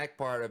the back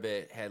part of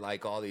it had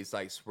like all these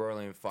like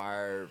swirling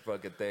fire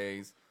fucking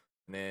things.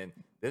 And then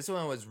this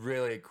one was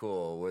really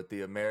cool with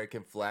the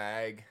American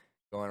flag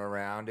going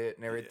around it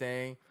and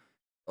everything.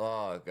 Yeah.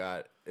 Oh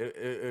god,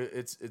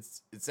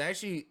 it's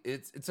actually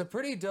it's a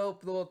pretty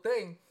dope little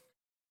thing.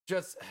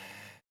 Just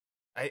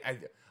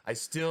I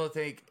still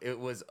think it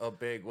was a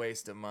big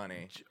waste of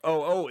money.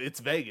 Oh, it's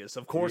Vegas.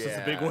 Of course it's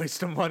a big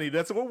waste of money.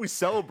 That's what we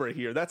celebrate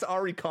here. That's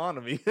our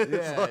economy.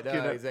 Yeah, like,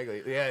 no,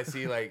 exactly. Yeah,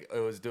 see, like, it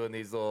was doing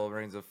these little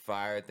rings of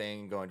fire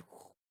thing going.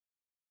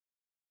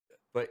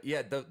 But,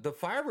 yeah, the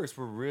fireworks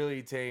were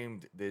really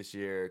tamed this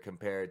year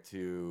compared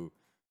to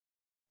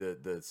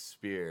the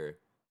spear.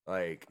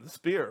 Like, the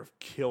spear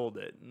killed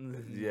it.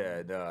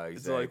 Yeah, no, exactly.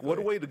 It's like, what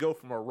a way to go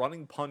from a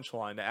running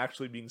punchline to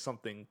actually being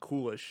something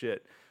cool as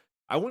shit.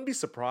 I wouldn't be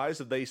surprised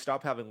if they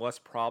stop having less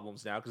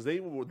problems now, because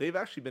they've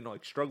actually been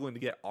like struggling to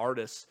get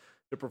artists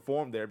to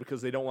perform there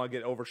because they don't want to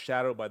get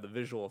overshadowed by the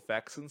visual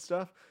effects and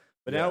stuff.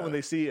 But now when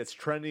they see it's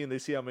trendy and they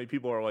see how many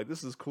people are like,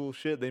 this is cool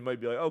shit, they might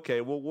be like,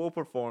 okay, we'll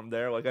perform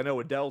there. Like I know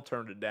Adele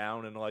turned it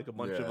down, and like a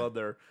bunch of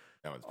other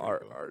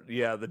art,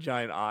 the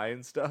giant eye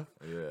and stuff.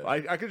 Yeah,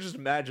 I could just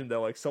imagine that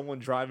like someone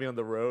driving on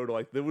the road,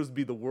 like there would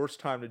be the worst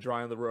time to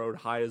drive on the road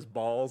high as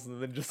balls,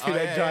 and then just see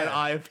that giant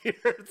eye appear.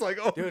 It's like,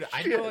 oh, dude,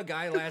 shit. I know a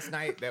guy last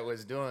night that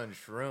was doing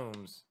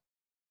shrooms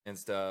and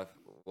stuff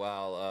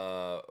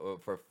while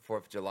for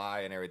 4th of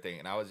July and everything,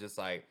 and I was just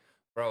like,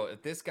 bro,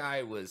 if this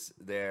guy was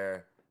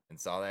there and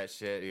saw that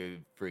shit, he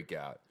would freak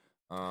out.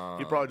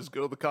 He'd probably just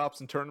go to the cops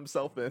and turn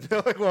himself in.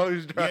 Like while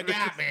he's driving. You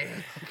got me.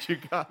 You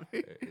got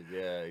me.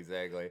 Yeah,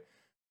 exactly.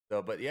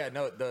 So, but yeah,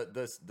 no,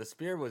 the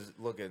spear was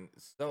looking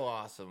so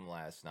awesome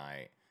last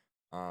night.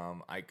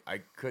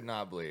 I could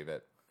not believe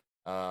it.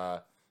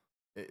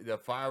 The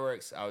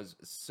fireworks, I was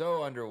so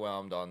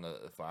underwhelmed on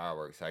the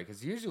fireworks side,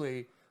 because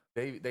usually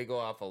they go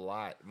off a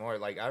lot more.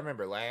 Like I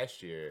remember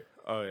last year.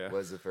 Oh yeah,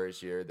 was the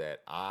first year that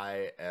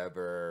I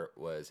ever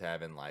was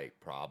having like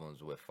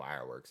problems with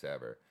fireworks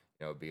ever.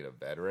 You know, being a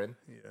veteran,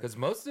 because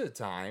most of the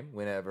time,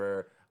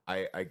 whenever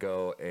I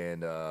go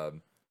and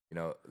you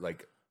know,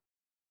 like.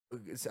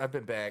 I've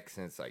been back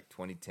since like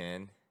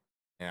 2010,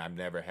 and I've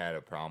never had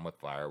a problem with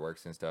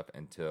fireworks and stuff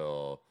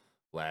until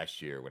last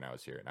year when I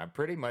was here. And I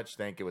pretty much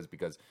think it was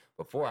because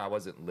before I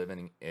wasn't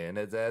living in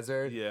a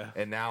desert,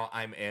 and now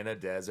I'm in a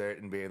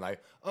desert and being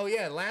like, oh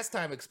yeah, last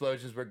time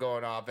explosions were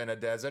going off in a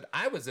desert,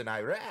 I was in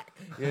Iraq,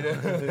 you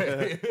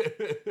know.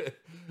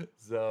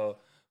 So,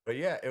 but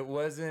yeah, it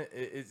wasn't.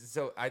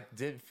 So I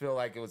did feel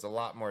like it was a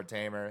lot more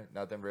tamer.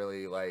 Nothing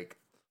really like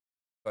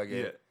fucking.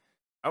 Yeah.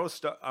 I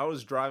was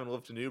driving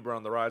Lyft to Newbern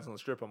on the rides on the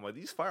strip. I'm like,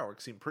 these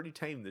fireworks seem pretty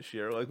tame this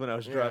year. Like when I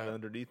was driving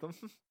underneath them.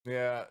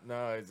 Yeah,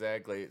 no,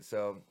 exactly.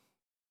 So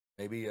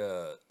maybe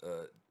the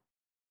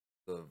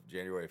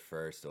January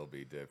 1st will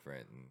be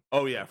different. And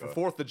oh yeah, for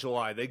 4th of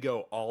July they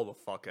go all the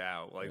fuck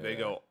out. Like they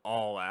go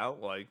all out.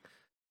 Like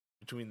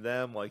between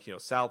them, like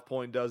South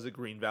Point does it,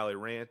 Green Valley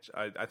Ranch.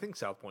 I think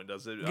South Point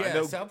does it. Yeah, I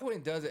know South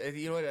Point does it.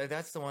 You know what?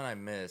 That's the one I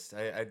missed.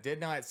 I did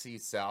not see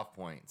South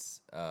Point's.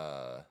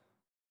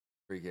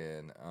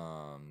 Freaking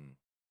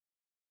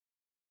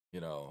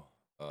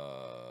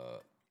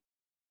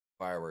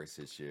fireworks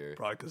this year,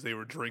 probably because they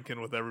were drinking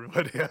with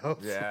everybody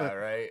else. Yeah,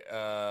 right.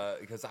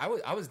 Because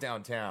I was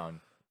downtown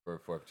for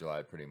 4th of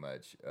July pretty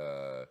much.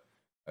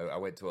 I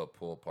went to a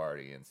pool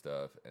party and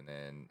stuff, and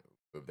then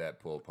moved that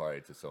pool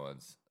party to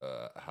someone's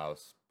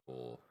house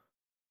pool,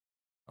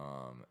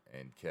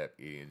 and kept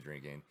eating and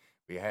drinking.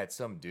 We had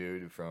some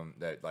dude from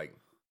that like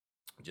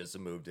just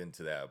moved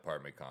into that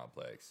apartment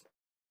complex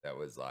that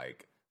was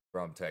like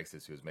from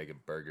Texas, who was making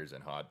burgers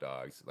and hot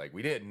dogs. Like,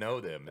 we didn't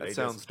know them. That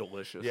sounds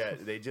delicious. Yeah,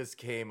 they just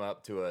came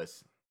up to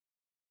us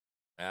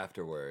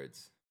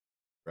afterwards,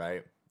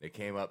 right? They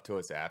came up to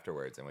us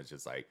afterwards and was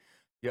just like,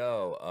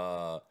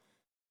 yo,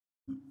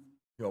 you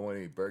don't want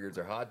any burgers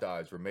or hot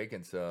dogs? We're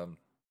making some.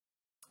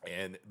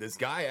 And this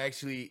guy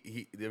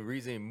actually, the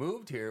reason he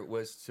moved here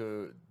was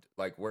to,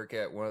 like, work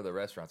at one of the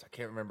restaurants. I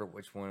can't remember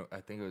which one. I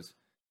think it was,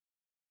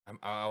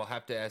 I'll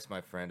have to ask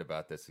my friend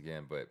about this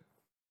again, but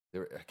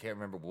I can't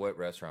remember what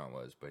restaurant it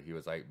was, but he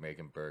was like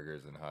making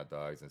burgers and hot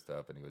dogs and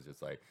stuff, and he was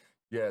just like,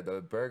 "Yeah,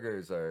 the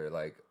burgers are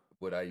like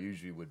what I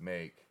usually would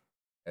make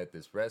at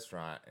this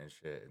restaurant and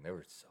shit, and they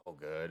were so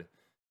good."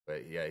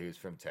 But yeah, he was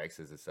from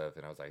Texas and stuff,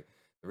 and I was like,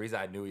 the reason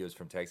I knew he was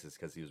from Texas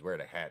because he was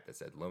wearing a hat that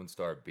said Lone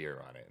Star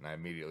Beer on it, and I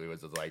immediately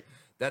was just like,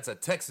 "That's a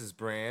Texas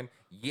brand,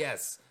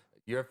 yes."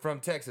 You're from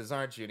Texas,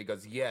 aren't you? And he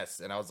goes, yes.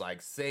 And I was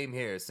like, same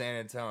here, San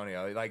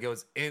Antonio. Like, it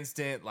was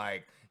instant,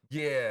 like,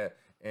 yeah.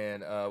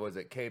 And was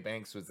it Kay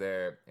Banks was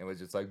there and was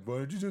just like, why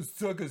don't you just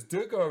suck his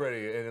dick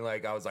already? And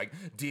like I was like,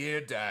 dear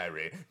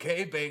diary,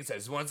 Kay Banks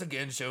has once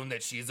again shown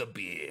that she's a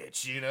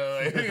bitch, you know?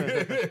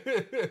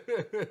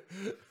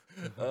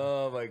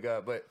 Oh my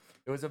god! But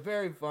it was a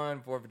very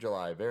fun 4th of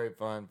July. Very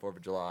fun 4th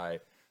of July.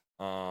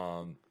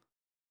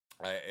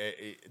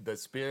 The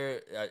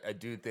spirit, I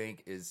do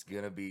think, is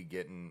gonna be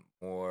getting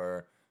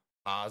more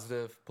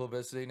positive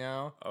publicity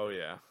now. Oh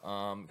yeah.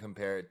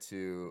 Compared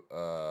to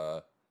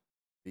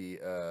you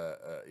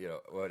know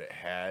what it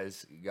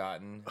has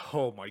gotten.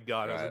 Oh my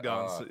god, Right,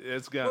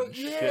 it's gotten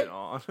shit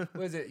on.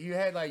 Was it you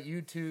had like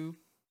U2, you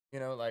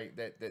know, like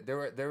that they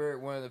were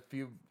one of the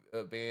few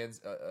bands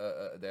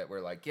that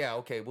were like, yeah,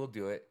 okay, we'll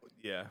do it.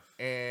 Yeah.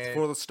 And It's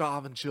for the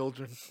starving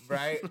children.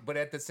 right, but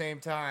at the same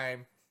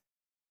time,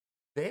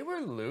 they were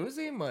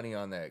losing money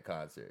on that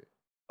concert.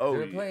 Oh, they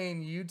were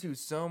playing U2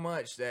 so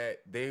much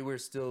that they were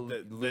still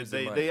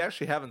losing money. They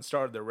actually haven't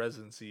started their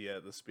residency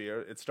yet, the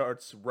Spear. It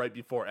starts right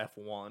before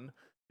F1,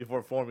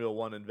 before Formula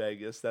 1 in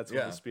Vegas. That's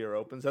when the Spear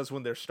opens. That's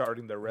when they're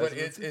starting their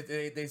residency. But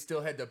they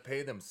still had to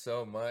pay them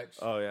so much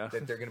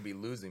that they're going to be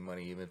losing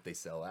money even if they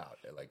sell out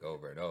like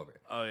over and over.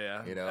 Oh,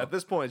 yeah. You know? At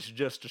this point, it's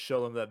just to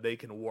show them that they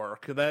can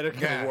work. That it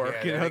can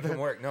work. Yeah, it can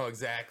work. No,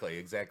 exactly.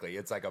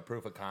 It's like a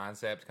proof of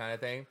concept kind of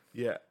thing.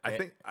 Yeah, I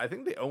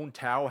think they own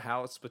Tao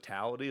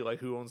Hospitality, like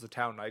who owns the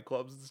Tao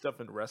nightclubs and stuff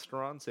and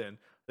restaurants, and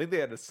I think they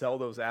had to sell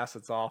those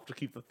assets off to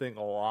keep the thing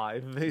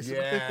alive,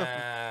 basically.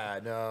 Yeah,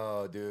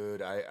 no,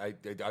 dude, I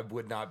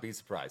would not be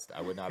surprised.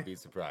 I would not be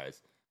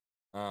surprised.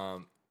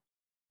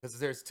 Because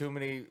there's too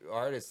many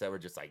artists that were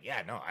just like,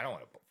 yeah, no, I don't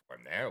want to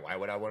perform there. Why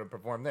would I want to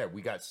perform there?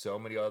 We got so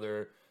many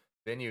other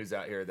venues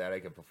out here that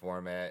I can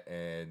perform at,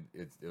 and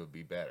it would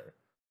be better.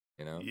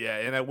 You know? Yeah,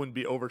 and I wouldn't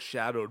be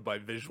overshadowed by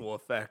visual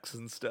effects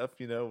and stuff,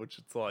 you know, which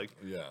it's like,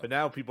 but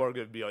now people are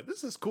going to be like,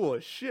 this is cool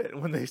as shit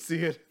when they see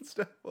it and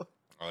stuff.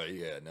 Oh,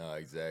 yeah, no,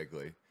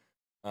 exactly.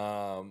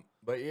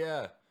 But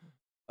yeah,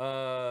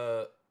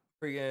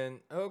 freaking,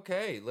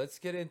 okay, let's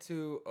get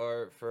into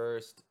our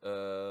first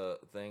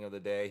thing of the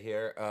day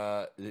here.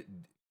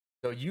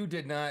 So you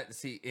did not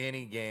see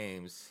any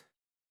games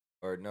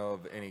or know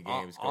of any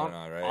games going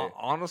on, right?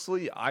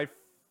 Honestly,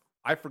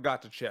 I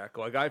forgot to check.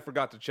 Like, I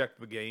forgot to check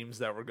the games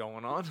that were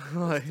going on.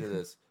 Let's do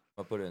this.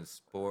 I'll put in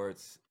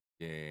sports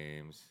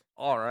games.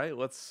 All right,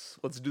 let's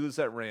do this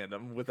at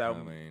random without.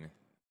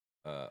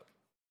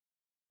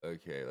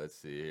 Okay, let's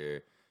see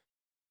here.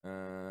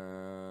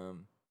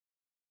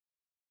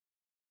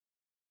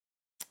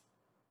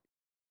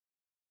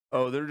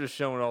 Oh, they're just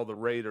showing all the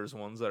Raiders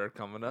ones that are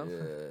coming up.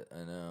 Yeah,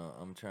 I know.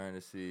 I'm trying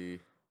to see.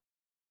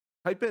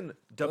 Type in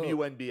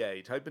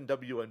WNBA. Type in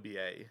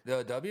WNBA.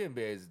 The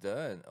WNBA is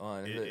done.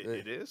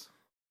 It is?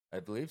 I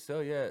believe so,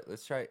 yeah.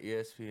 Let's try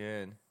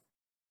ESPN.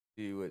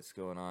 See what's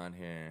going on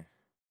here.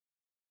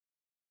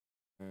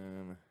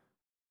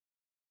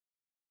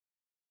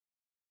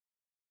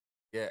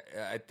 Yeah,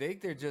 I think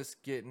they're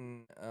just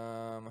getting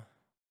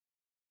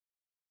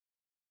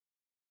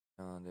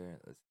calendar.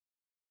 Let's.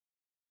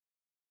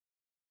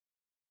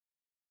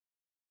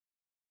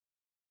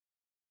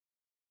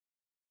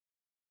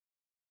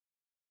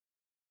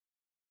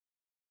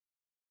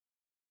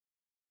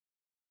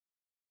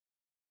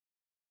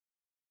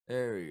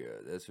 There we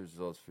go. That's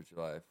results for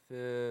July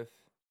 5th.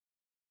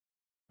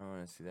 I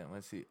want to see that. I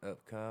want to see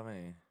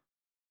upcoming.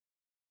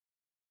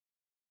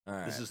 All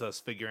right. This is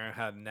us figuring out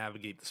how to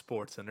navigate the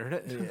sports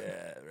internet.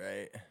 Yeah,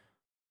 right.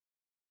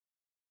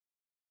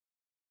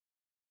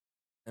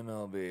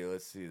 MLB,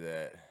 let's see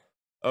that.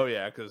 Oh,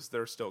 yeah, because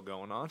they're still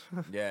going on.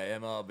 Yeah,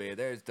 MLB,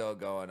 they're still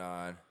going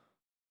on.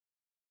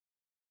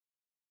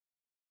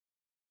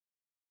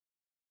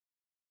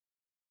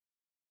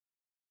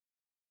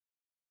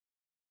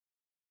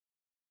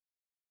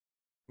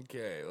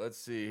 Okay, let's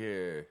see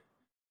here.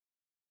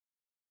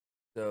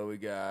 So we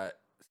got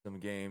some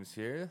games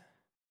here.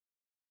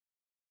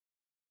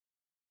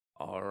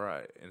 All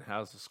right, and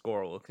how's the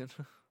score looking?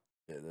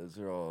 Yeah, those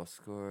are all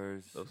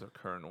scores. Those are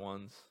current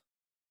ones.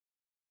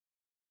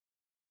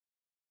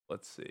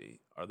 Let's see.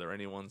 Are there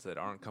any ones that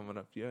aren't coming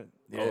up yet?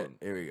 Yeah,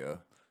 here we go.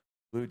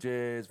 Blue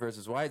Jays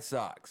versus White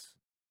Sox.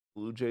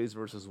 Blue Jays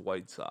versus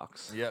White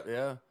Sox. Yep,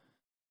 yeah.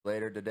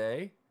 Later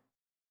today.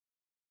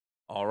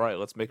 All right,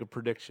 let's make a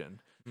prediction.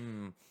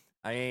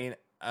 I mean,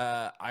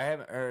 I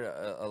haven't heard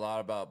a lot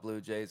about Blue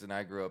Jays, and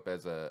I grew up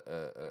as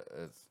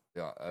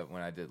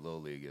when I did Little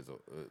League,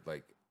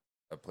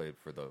 I played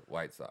for the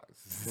White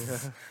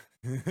Sox.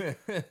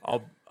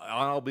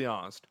 I'll be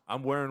honest.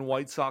 I'm wearing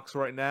White Sox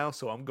right now,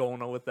 so I'm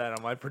going with that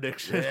on my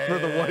prediction for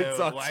the White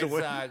Sox to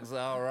win. White Sox,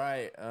 all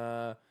right.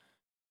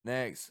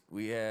 Next,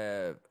 we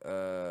have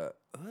what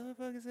the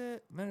fuck is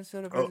it?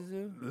 Minnesota Oh, versus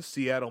who? the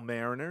Seattle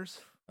Mariners.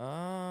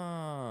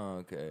 Oh,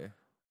 okay.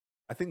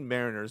 I think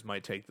Mariners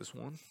might take this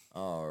one.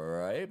 All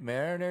right,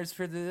 Mariners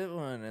for the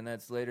one, and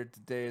that's later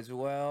today as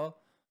well.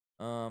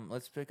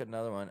 Let's pick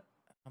another one.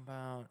 How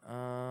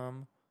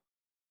about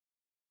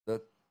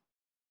the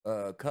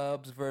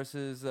Cubs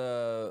versus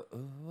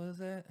who was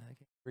that? I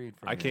can't read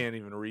from I here. can't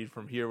even read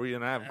from here. We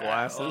gonna have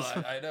glasses.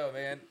 I know,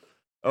 man.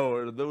 Oh,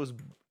 are those?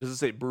 Does it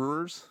say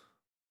Brewers?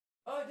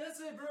 Oh, it does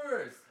say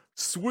Brewers.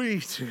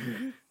 Sweet.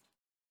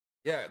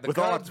 Yeah, the With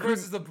Cubs who-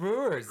 versus the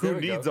Brewers. There Who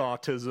we go. needs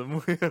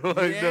autism? Like, no.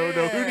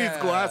 Who needs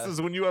Yeah. glasses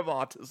when you have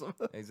autism?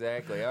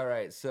 Exactly. All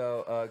right.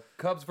 So,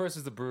 Cubs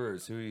versus the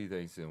Brewers. Who do you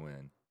think's gonna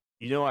win?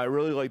 You know, I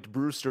really liked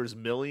Brewster's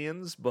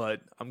Millions,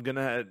 but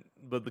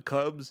but the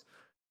Cubs,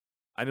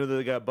 I know that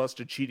they got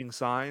busted cheating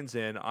signs,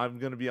 and I'm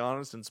gonna be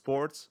honest, in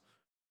sports,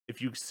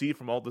 if you see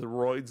from all the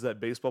roids that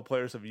baseball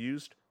players have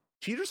used,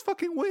 cheaters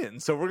fucking win.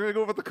 So we're gonna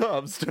go with the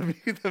Cubs to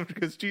beat them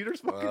because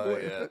cheaters fucking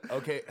win. Yeah.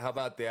 Okay. How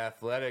about the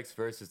Athletics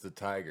versus the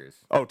Tigers?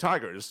 Oh,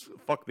 Tigers!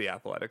 Fuck the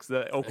Athletics.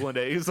 The Oakland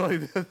A's,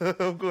 like the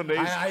Oakland A's.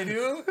 I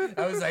knew.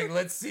 I was like,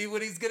 let's see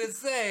what he's gonna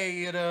say.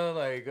 You know,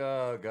 like,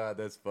 oh god,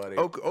 that's funny.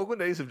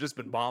 Oakland A's have just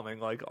been bombing.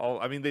 Like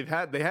I mean, they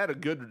had a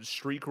good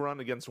streak run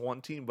against one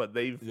team, but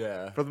they've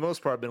for the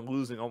most part been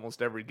losing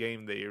almost every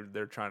game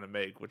they're trying to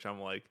make. Which I'm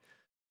like,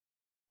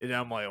 and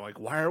I'm like,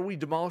 why are we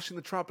demolishing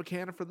the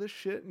Tropicana for this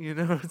shit? You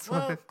know, it's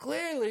like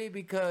clearly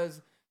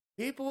because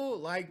people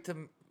like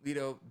to,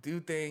 do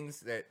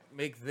things that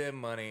make them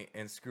money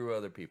and screw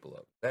other people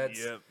up.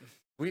 That's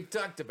we've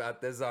talked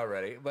about this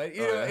already, but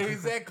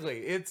exactly.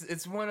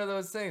 It's one of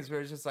those things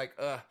where it's just like,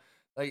 I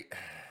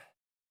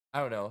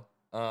don't know.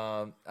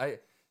 I've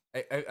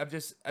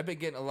been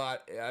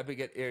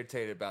getting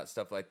irritated about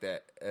stuff like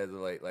that as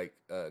like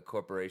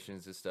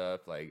corporations and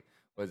stuff. Like,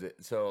 was it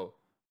so?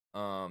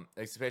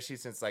 Especially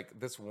since like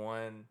this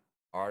one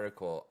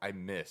article I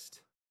missed,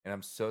 and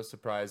I'm so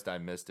surprised I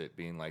missed it,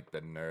 being like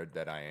the nerd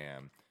that I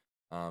am.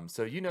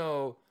 So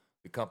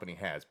the company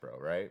Hasbro,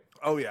 right?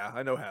 Oh yeah,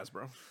 I know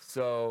Hasbro.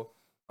 So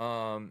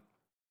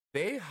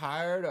they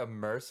hired a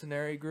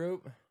mercenary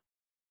group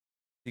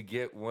to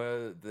get one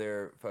of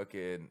their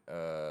fucking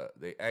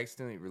they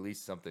accidentally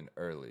released something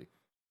early,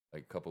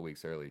 like a couple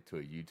weeks early, to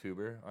a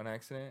YouTuber on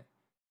accident,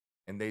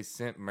 and they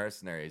sent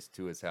mercenaries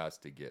to his house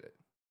to get it.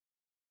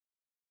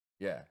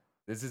 Yeah,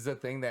 this is a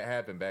thing that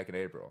happened back in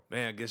April.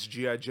 Man, I guess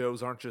G.I.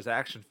 Joes aren't just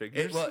action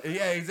figures.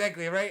 Yeah,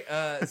 exactly, right?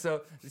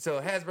 So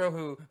Hasbro,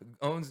 who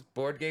owns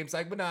board games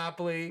like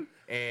Monopoly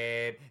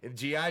and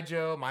G.I.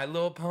 Joe, My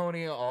Little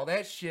Pony, all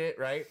that shit,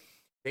 right?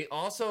 They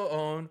also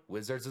own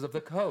Wizards of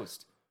the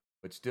Coast,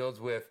 which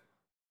deals with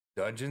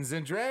Dungeons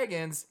and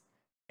Dragons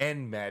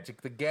and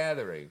Magic the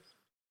Gathering.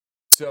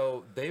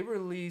 So they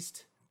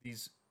released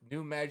these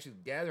new Magic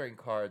the Gathering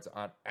cards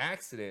on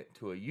accident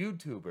to a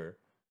YouTuber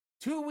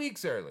 2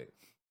 weeks early.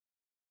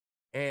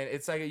 And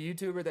it's like a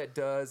YouTuber that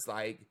does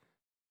like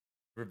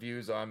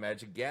reviews on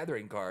Magic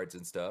Gathering cards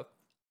and stuff.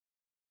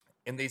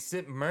 And they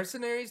sent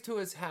mercenaries to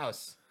his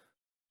house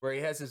where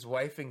he has his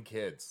wife and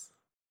kids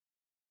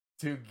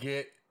to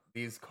get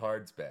these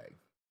cards back.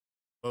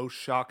 Most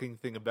shocking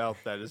thing about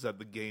that is that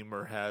the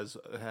gamer had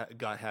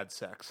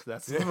sex.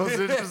 That's the most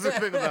interesting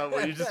thing about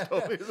what you just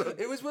told me.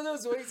 It was one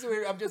of those weeks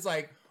where I'm just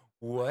like,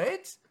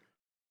 what?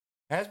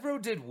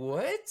 Hasbro did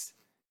what?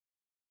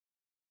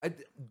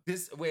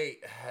 This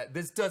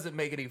doesn't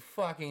make any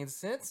fucking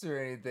sense or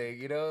anything,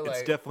 It's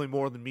definitely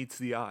more than meets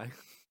the eye.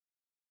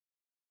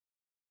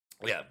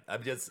 Yeah,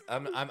 I'm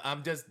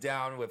just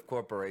down with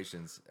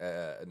corporations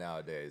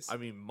nowadays. I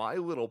mean, My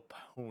Little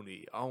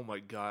Pony. Oh my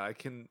god, I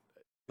can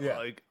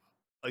like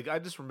I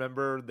just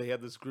remember they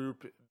had this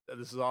group.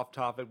 This is off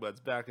topic, but it's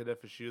back at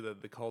FSU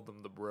that they called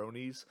them the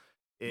Bronies.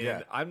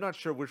 And I'm not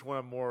sure which one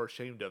I'm more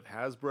ashamed of: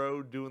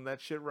 Hasbro doing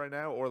that shit right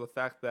now, or the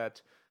fact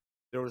that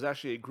there was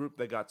actually a group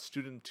that got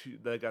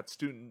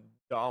student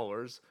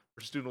dollars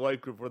for Student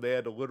Life Group, where they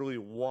had to literally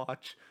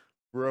watch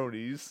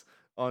Bronies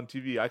on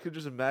TV. I could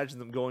just imagine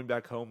them going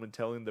back home and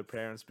telling their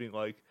parents, being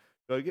like,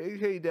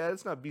 hey, Dad,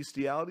 it's not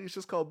bestiality, it's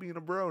just called being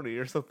a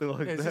brony or something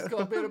like that. It's just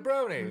called being a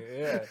brony.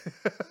 Yeah.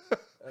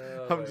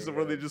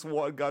 Where they just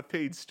got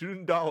paid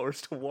student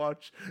dollars to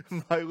watch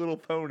My Little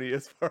Pony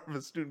as part of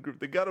a student group.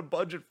 They got a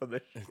budget for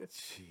this shit.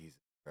 Jesus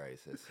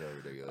Christ, that's so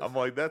ridiculous. I'm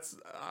like,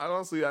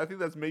 honestly, I think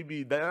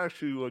that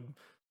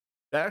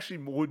actually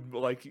would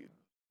like,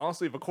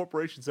 honestly, if a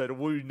corporation said,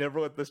 "We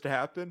never let this to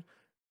happen,"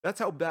 that's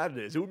how bad it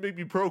is. It would make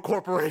me pro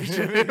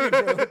corporation.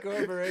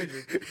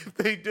 If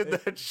they did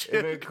that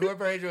shit. If a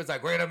corporation was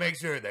like, "We're gonna make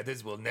sure that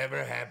this will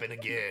never happen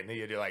again," and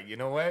you're like, you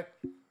know what?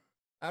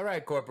 All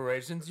right,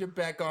 corporations, you're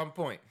back on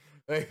point.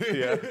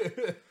 Yeah.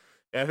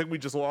 I think we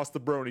just lost the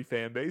Brony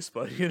fan base,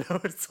 but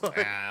it's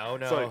like, oh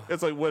no,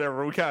 it's like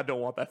whatever. We kind of don't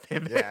want that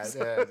fan base.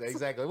 Yeah,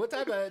 exactly. What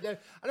type of?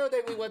 I don't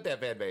think we want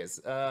that fan base.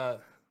 But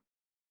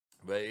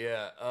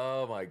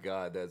oh my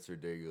god, that's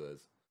ridiculous.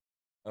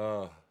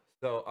 So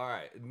all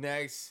right,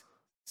 next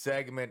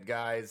segment,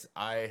 guys,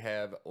 I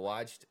have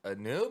watched a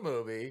new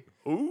movie.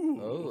 Ooh.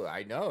 Oh,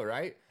 I know,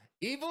 right?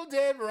 Evil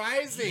Dead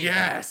Rising.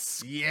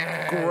 Yes.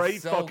 Yes.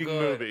 Great So fucking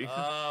good. movie.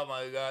 Oh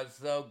my God,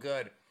 so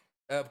good.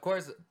 Of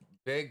course,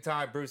 big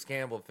time Bruce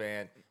Campbell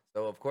fan.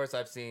 So of course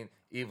I've seen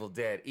Evil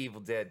Dead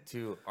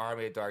 2,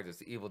 Army of Darkness,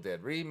 the Evil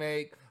Dead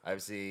remake.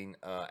 I've seen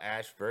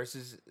Ash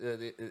versus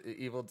the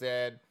Evil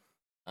Dead.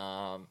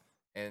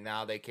 And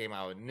now they came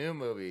out with a new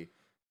movie,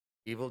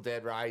 Evil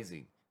Dead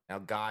Rising. Now,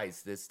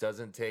 guys, this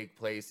doesn't take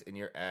place in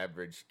your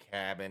average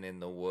cabin in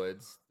the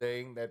woods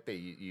thing that they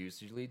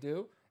usually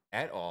do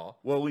at all.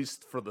 Well, at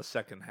least for the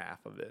second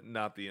half of it,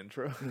 not the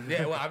intro.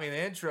 Yeah, well, I mean,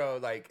 the intro,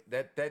 like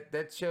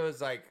that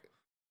shows like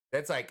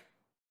that's like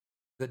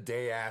the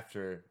day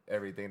after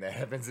everything that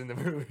happens in the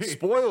movie.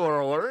 Spoiler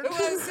alert.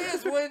 Well, it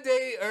says one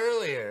day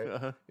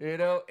earlier, you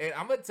know. And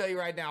I'm gonna tell you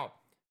right now,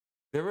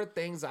 there were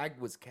things I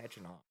was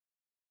catching on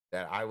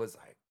that I was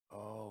like,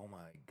 oh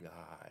my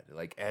God,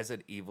 like as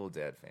an Evil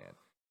Dead fan.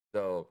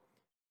 So,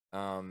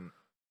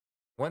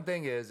 one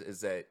thing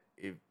is that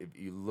if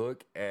you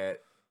look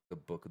at the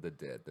Book of the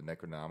Dead, the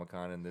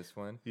Necronomicon in this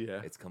one, Yeah.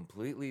 it's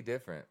completely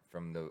different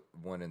from the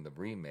one in the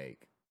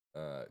remake,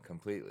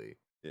 completely.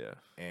 Yeah.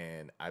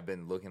 And I've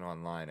been looking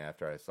online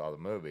after I saw the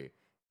movie,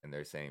 and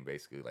they're saying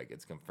basically like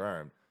it's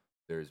confirmed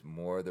there's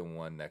more than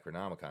one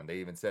Necronomicon. They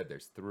even said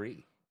there's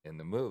 3 in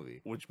the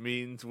movie, Which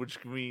means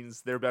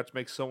they're about to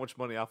make so much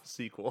money off a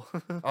sequel.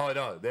 Oh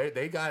no,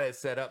 they got it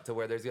set up to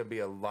where there's gonna be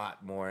a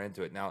lot more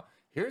into it. Now,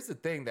 here's the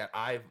thing that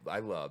I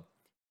love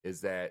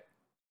is that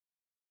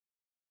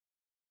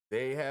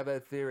they have a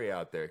theory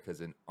out there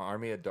because in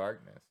Army of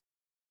Darkness,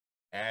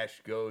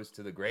 Ash goes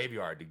to the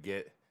graveyard to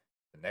get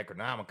the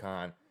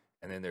Necronomicon,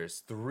 and then there's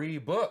 3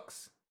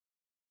 books.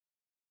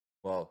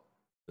 Well,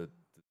 the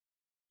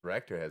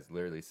director has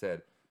literally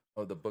said,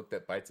 "Oh, the book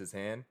that bites his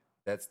hand,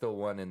 that's the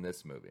one in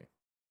this movie."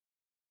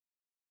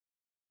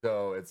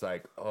 So it's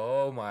like,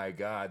 oh my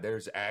God,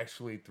 there's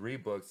actually 3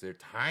 books. They're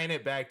tying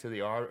it back to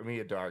the Army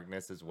of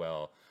Darkness as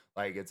well.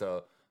 Like it's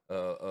a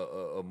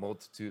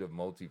multitude of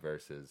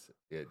multiverses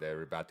that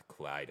are about to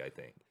collide. I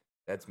think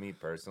that's me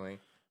personally.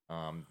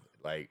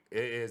 Like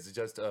it is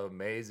just an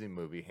amazing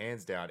movie,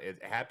 hands down.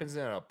 It happens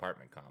in an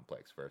apartment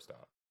complex. First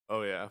off,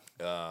 Oh yeah.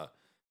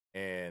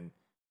 and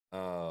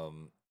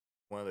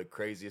one of the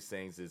craziest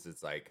things is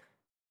it's like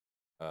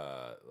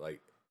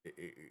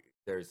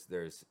there's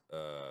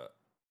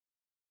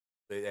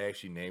they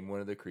actually name one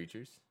of the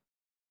creatures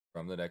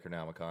from the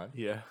Necronomicon,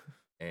 Yeah.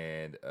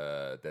 and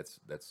that's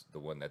the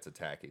one that's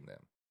attacking them.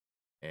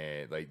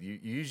 And like you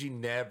usually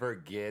never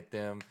get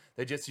them.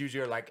 They just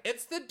usually are like,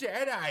 it's the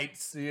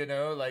Deadites, you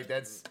know, like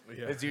that's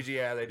usually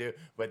how they do.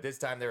 But this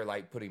time they were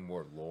like putting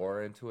more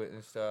lore into it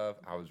and stuff.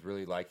 I was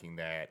really liking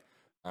that.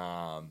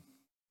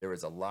 There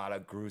was a lot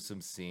of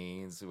gruesome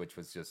scenes, which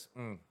was just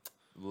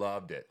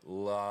loved it.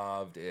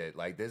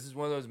 Like this is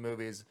one of those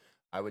movies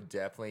I would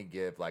definitely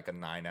give like a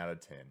 9 out of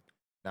 10.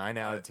 9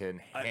 out of 10,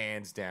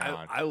 hands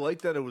down. I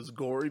like that it was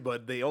gory,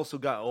 but they also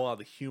got a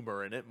lot of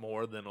humor in it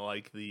more than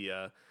like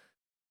the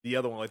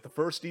other one. Like the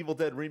first Evil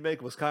Dead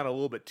remake was kind of a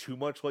little bit too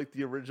much like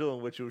the original,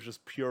 in which it was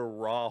just pure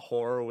raw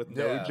horror with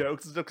no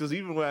jokes and stuff. Because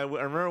even when I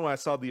remember when I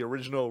saw the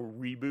original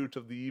reboot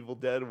of the Evil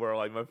Dead, where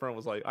like my friend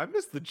was like, "I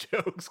missed the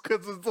jokes,"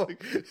 because it's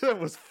like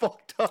that was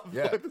fucked up.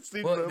 Yeah, like, the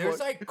scene well,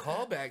 there's like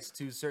callbacks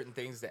to certain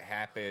things that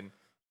happen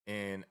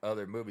in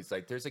other movies.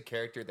 Like there's a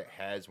character that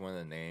has one of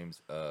the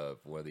names of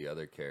one of the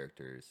other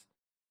characters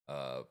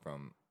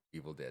from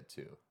Evil Dead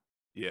 2.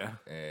 Yeah.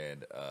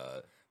 And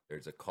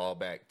there's a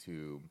callback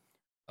to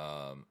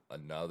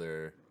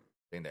another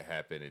thing that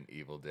happened in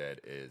Evil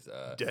Dead is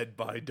Dead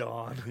by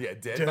Dawn. Yeah,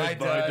 Dead by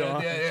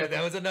Dawn. Yeah,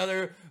 that was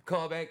another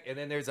callback. And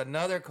then there's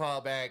another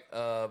callback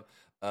of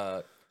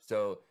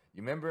so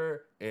you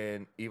remember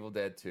in Evil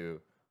Dead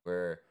 2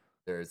 where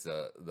there's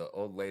the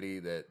old lady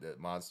the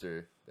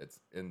monster that's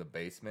in the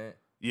basement.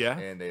 Yeah.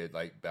 And they're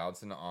like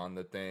bouncing on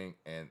the thing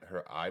and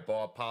her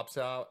eyeball pops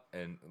out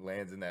and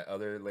lands in that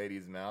other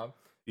lady's mouth.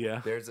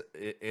 Yeah. There's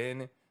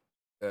in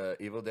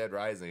Evil Dead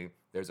Rising,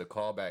 there's a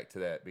callback to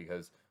that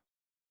because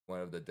one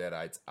of the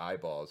Deadites'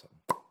 eyeballs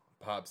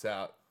pops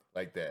out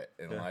like that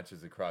and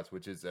launches across,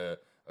 which is a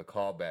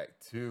callback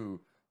to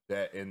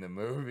that in the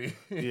movie.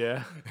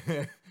 Yeah.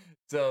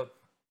 So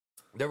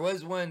there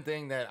was one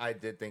thing that I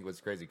did think was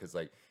crazy because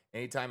like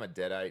anytime a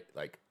Deadite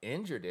like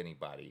injured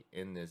anybody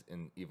in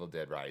Evil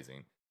Dead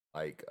Rising,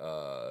 like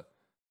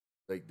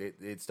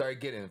it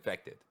started getting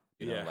infected.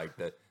 You know, like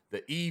the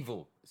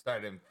evil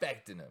started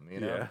infecting them.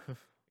 You know. Yeah.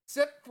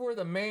 Except for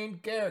the main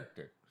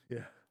character.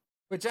 Yeah.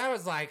 Which I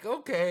was like,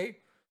 okay,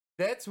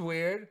 that's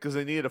weird. Because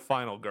they needed a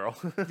final girl.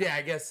 Yeah,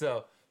 I guess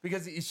so.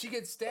 Because she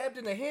gets stabbed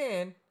in the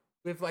hand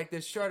with like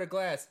this shard of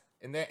glass,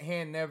 and that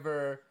hand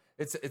never.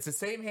 It's the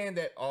same hand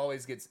that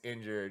always gets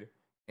injured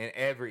in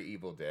every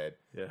Evil Dead.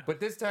 Yeah. But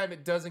this time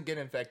it doesn't get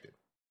infected.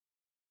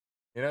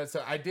 You know,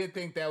 so I did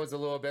think that was a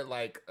little bit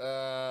like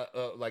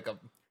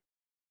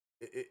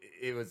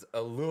it was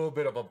a little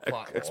bit of a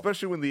plot hole.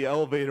 Especially when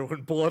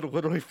blood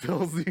literally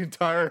fills the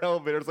entire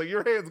elevator. It's like,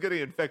 your hand's getting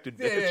infected,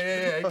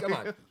 bitch. Yeah, come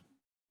on.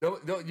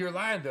 You're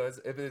lying though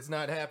if it's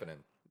not happening.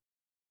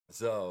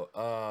 So,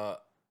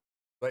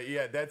 but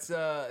yeah, that's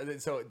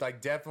so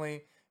like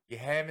definitely you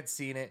haven't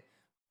seen it,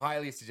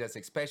 highly suggest,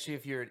 especially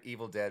if you're an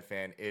Evil Dead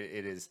fan.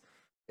 It is,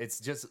 it's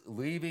just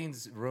leaving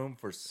room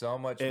for so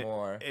much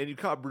more. And you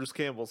caught Bruce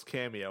Campbell's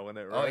cameo in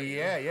it, right? Oh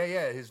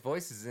yeah. His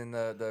voice is in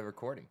the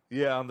recording.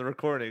 Yeah, on the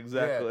recording,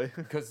 exactly.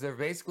 Because they're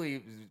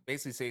basically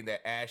saying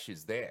that Ash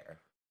is there.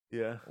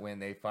 Yeah. When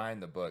they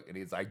find the book, and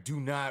he's like, "Do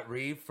not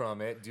read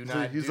from it. Do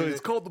not." He's like, "It's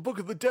called the Book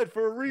of the Dead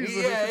for a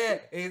reason." Yeah,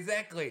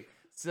 exactly.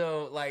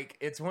 So like,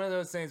 it's one of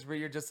those things where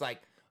you're just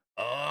like,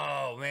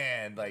 "Oh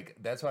man!" Like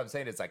that's what I'm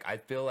saying. It's like I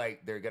feel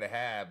like they're gonna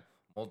have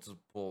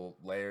multiple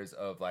layers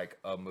of like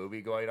a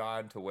movie going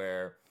on to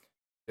where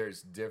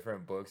there's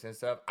different books and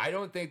stuff. I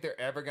don't think they're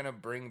ever gonna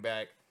bring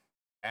back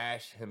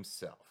Ash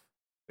himself.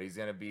 He's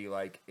gonna be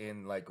like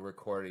in like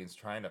recordings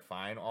trying to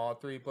find all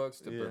 3 books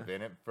to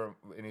prevent it from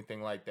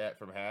anything like that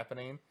from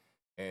happening,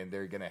 and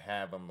they're gonna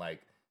have them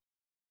like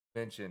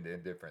mentioned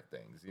in different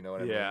things. You know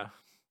what I mean? Yeah,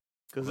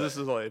 because this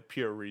is like a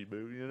pure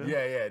reboot. You know?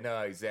 Yeah,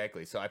 no,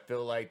 exactly. So I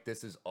feel like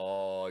this is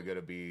all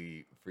gonna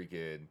be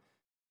freaking.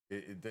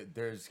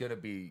 There's gonna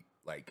be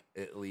like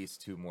at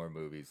least 2 more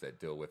movies that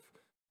deal with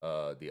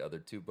the other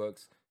 2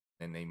 books,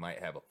 and they might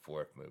have a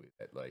 4th movie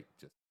that like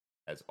just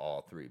has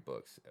all 3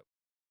 books.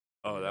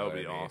 Oh, that would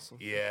be awesome.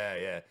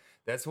 Yeah.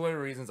 That's one of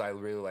the reasons I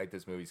really like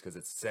this movie, is because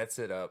it sets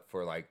it up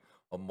for like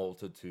a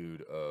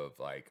multitude of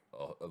like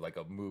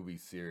a movie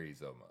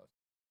series almost.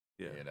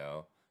 Yeah. You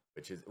know,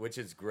 which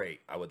is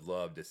great. I would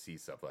love to see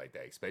stuff like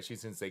that, especially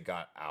since they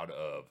got out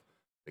of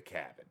the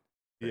cabin.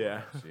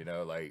 Yeah. Much, you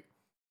know, like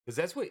because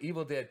that's what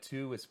Evil Dead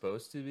 2 was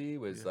supposed to be.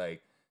 Was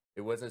like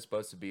it wasn't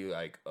supposed to be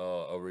like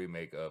a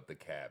remake of the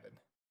cabin.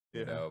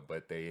 You know,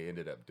 but they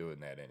ended up doing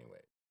that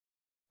anyway.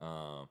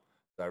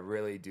 So I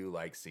really do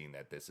like seeing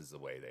that this is the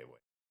way they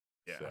went.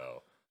 Yeah.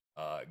 So,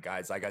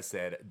 guys, like I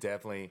said,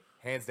 definitely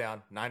hands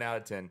down 9 out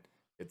of 10.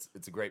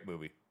 It's a great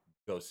movie.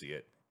 Go see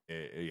it.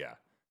 Yeah,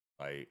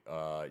 like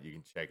you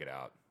can check it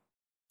out.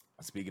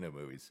 Speaking of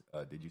movies,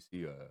 did you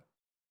see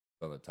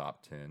on the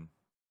top 10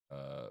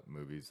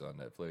 movies on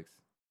Netflix?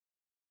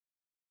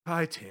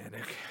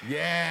 Titanic.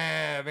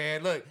 Yeah,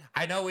 man. Look,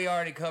 I know we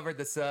already covered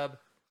the sub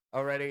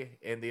already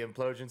and the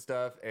implosion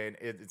stuff, and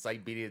it's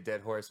like beating a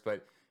dead horse,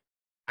 but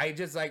I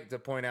just like to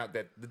point out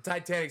that the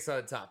Titanic's on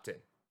the top 10.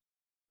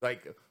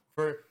 Like,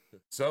 for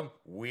some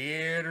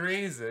weird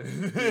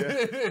reason.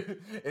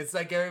 It's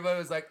like everybody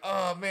was like,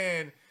 oh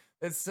man,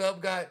 this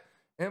sub got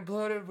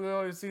imploded. We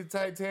want to see the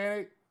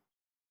Titanic.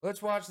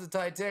 Let's watch the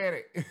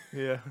Titanic.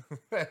 Yeah.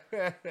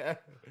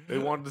 They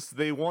wanted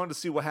to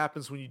see what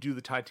happens when you do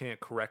the Titanic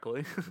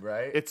correctly.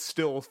 Right? It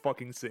still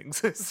fucking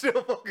sinks. It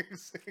still fucking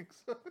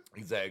sinks.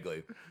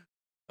 Exactly.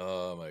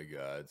 Oh my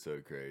God, so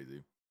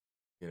crazy.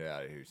 Get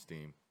out of here,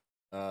 Steam.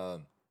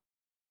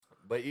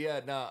 But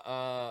yeah,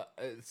 no,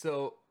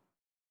 so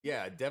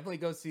yeah, definitely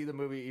go see the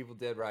movie Evil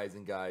Dead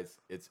Rising, guys.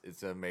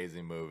 It's an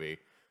amazing movie.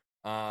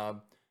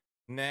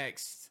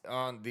 Next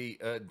on the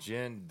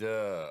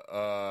agenda,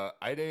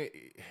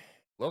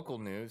 local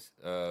news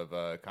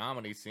of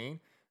comedy scene.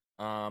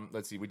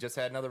 Let's see, we just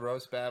had another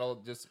roast battle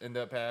just end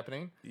up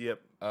happening.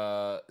 Yep.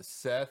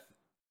 Seth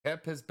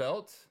kept his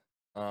belt.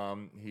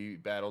 He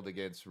battled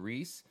against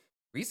Reese.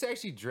 Reese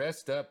actually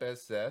dressed up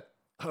as Seth.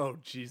 Oh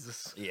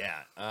Jesus!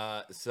 Yeah.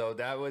 So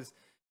that was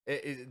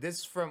this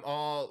is from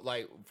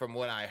from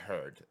what I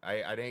heard.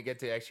 I didn't get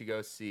to actually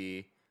go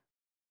see.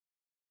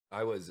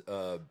 I was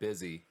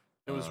busy.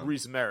 It was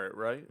Reese Merritt,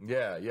 right?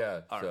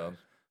 Yeah. All so,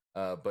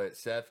 right. But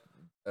Seth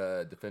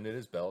defended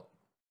his belt.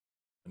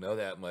 I know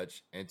that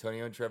much.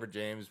 Antonio and Trevor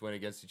James went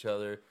against each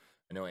other.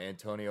 I know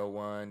Antonio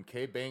won.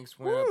 Kay Banks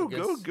went up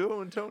against.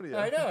 Go Antonio!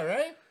 I know,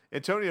 right?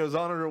 Antonio's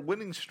on a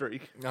winning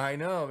streak. I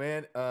know,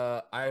 man.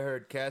 I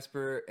heard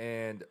Casper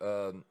and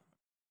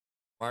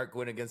Mark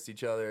went against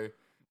each other.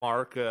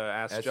 Mark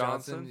Ash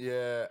Johnson.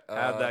 Yeah.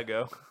 How'd that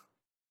go?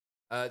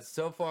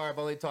 So far, I've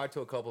only talked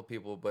to a couple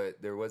people,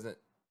 but there wasn't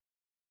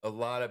a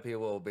lot of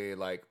people being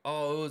like,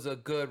 "Oh, it was a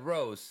good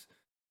roast,"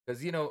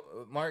 because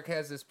Mark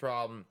has this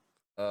problem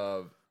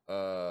of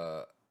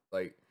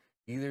like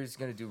either he's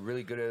gonna do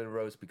really good at a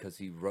roast because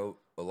he wrote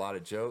a lot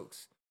of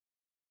jokes,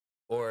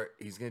 or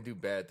he's gonna do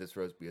bad at this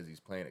roast because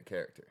he's playing a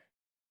character.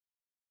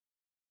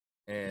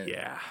 And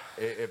yeah,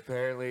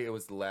 apparently it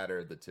was the latter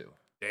of the two.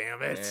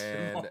 Damn it!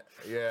 And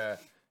yeah,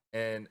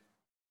 and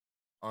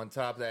on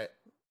top of that,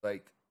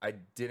 like I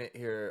didn't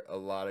hear a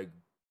lot of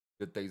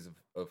good things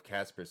of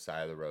Casper's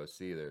side of the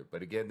roast either.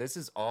 But again, this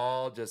is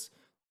all just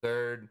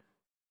third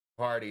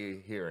party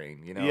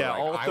hearing. Yeah,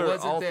 like,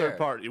 all third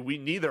party.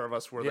 Neither of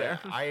us were there.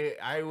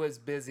 I was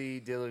busy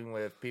dealing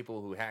with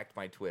people who hacked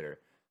my Twitter.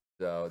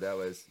 So that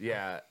was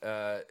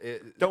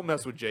don't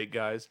mess with Jake,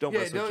 guys. Don't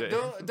mess with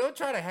Jake. Don't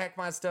try to hack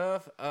my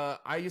stuff.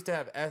 I used to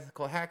have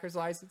ethical hacker's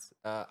license.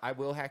 I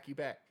will hack you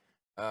back.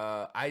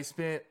 I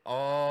spent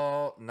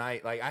all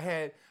night. Like I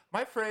had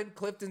my friend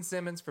Clifton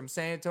Simmons from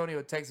San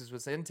Antonio, Texas,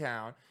 was in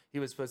town. He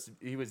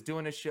was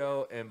doing a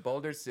show in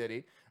Boulder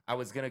City. I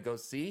was gonna go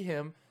see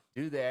him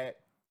do that.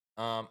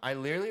 I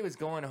literally was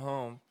going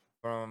home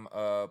from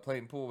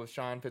playing pool with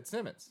Sean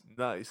Fitzsimmons.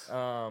 Nice.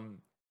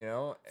 You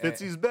know,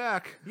 Fitzy's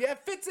back. Yeah,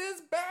 Fitz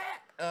is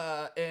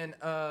back. And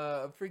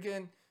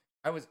freaking,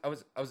 I was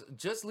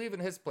just leaving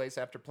his place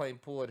after playing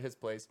pool at his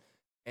place,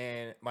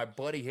 and my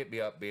buddy hit me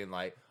up being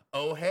like,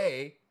 "Oh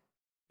hey,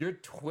 your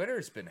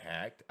Twitter's been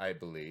hacked, I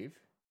believe."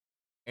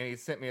 And he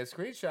sent me a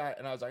screenshot,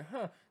 and I was like,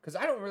 "Huh," because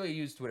I don't really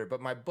use Twitter, but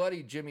my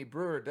buddy Jimmy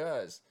Brewer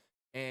does,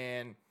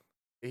 and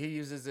he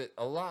uses it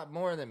a lot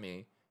more than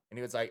me. And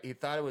he was like, he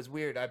thought it was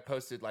weird. I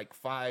posted like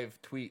 5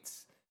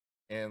 tweets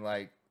in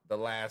like the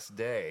last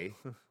day.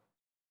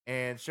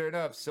 And sure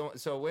enough, so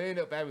what ended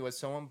up happening was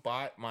someone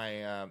bought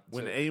my.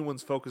 When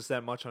anyone's focused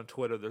that much on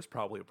Twitter, there's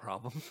probably a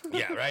problem.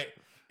 Yeah, right.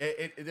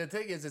 The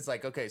thing is, it's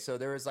like, okay, so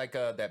there was like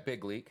that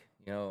big leak,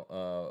 you know,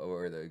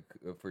 or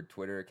for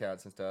Twitter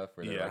accounts and stuff,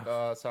 where they're like,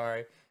 oh,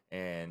 sorry.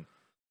 And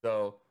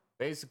so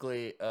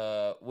basically,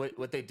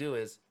 what they do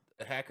is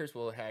hackers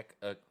will hack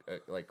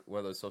like one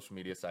of those social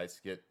media sites,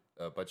 get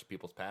a bunch of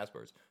people's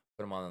passwords,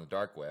 put them on the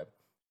dark web,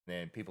 and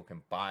then people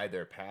can buy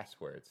their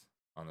passwords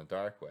on the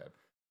dark web.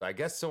 So I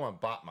guess someone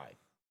bought mine.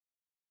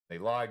 They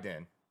logged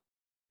in.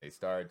 They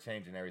started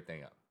changing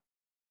everything up.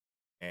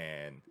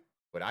 And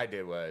what I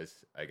did was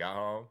I got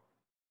home,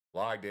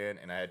 logged in,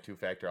 and I had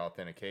 2-factor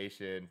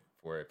authentication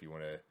for if you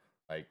want to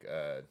like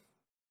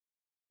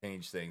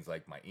change things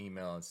like my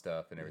email and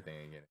stuff and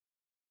everything again.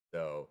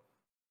 So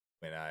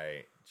when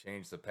I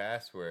changed the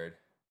password,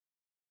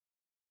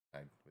 I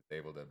was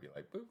able to be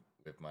like, boop,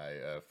 with my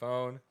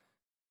phone,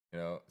 you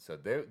know. So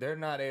they're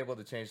not able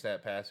to change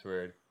that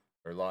password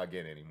or log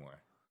in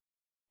anymore.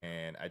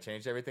 And I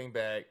changed everything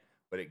back,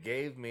 but it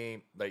gave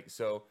me like,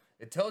 so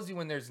it tells you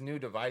when there's new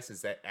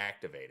devices that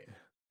activate it,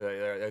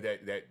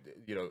 that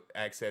you know,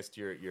 accessed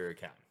your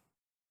account,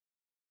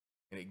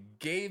 and it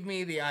gave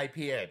me the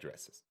IP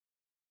addresses.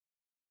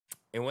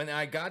 And when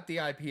I got the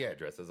IP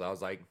addresses, I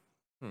was like,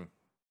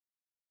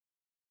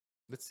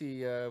 let's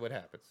see what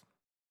happens.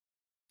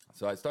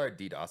 So I started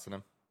DDoSing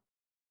them,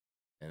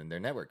 and their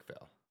network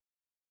fell.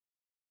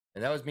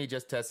 And that was me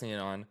just testing it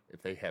on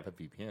if they have a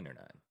VPN or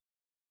not.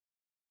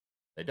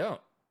 They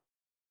don't.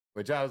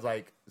 Which I was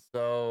like,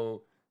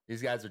 so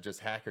these guys are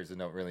just hackers and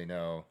don't really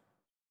know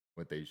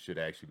what they should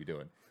actually be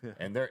doing.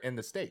 And they're in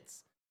the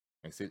States.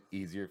 Makes it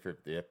easier for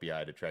the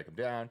FBI to track them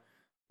down.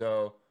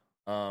 So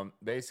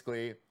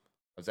basically, I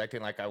was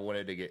acting like I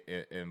wanted to get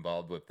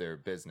involved with their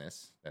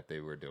business that they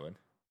were doing.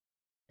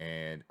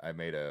 And I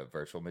made a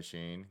virtual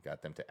machine,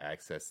 got them to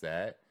access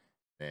that.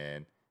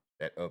 Then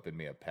that opened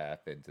me a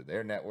path into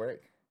their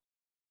network.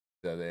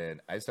 So then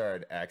I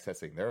started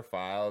accessing their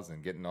files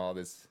and getting all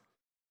this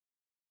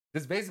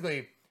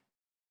basically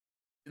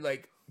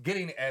like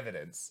getting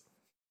evidence,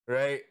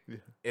 right? Yeah.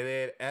 And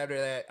then after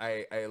that,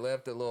 I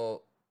left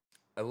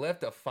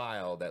a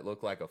file that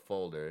looked like a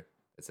folder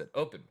that said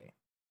 "Open me,"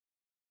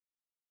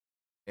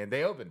 and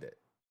they opened it.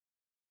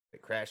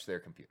 It crashed their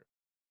computer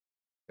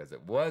because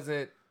it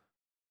wasn't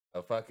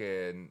a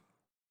fucking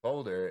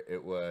folder.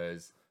 It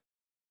was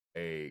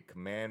a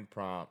command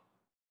prompt,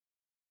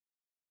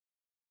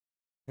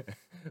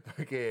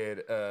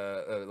 fucking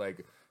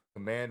like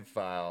command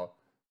file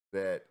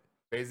that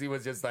basically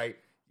was just like,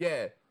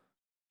 yeah,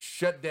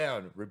 shut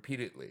down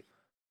repeatedly.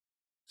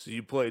 So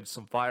you played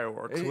some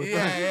fireworks with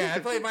yeah, I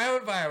played my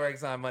own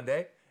fireworks on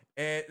Monday.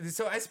 And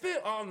so I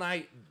spent all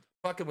night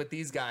fucking with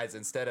these guys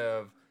instead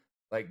of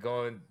like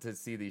going to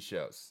see these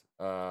shows.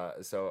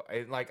 So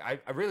I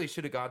really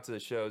should have gone to the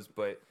shows,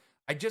 but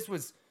I just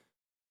was,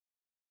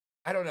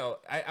 I don't know.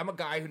 I'm a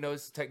guy who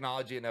knows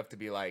technology enough to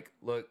be like,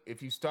 look,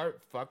 if you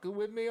start fucking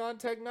with me on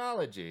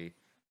technology,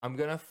 I'm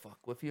going to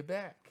fuck with you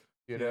back,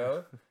 you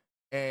know?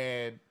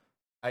 And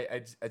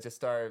I just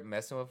started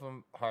messing with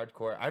them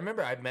hardcore. I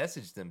remember I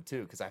messaged them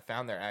too because I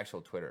found their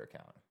actual Twitter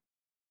account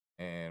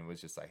and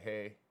was just like,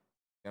 hey,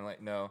 and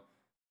like, no,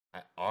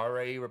 I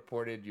already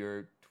reported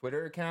your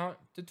Twitter account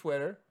to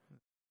Twitter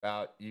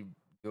about you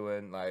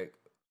doing like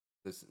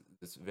this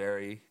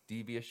very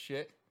devious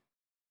shit,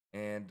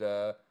 and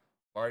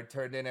already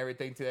turned in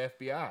everything to the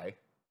FBI, you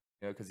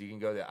know, because you can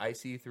go to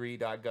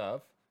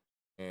ic3.gov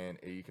and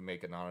you can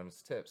make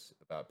anonymous tips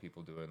about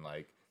people doing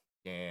like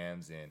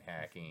scams and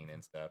hacking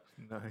and stuff.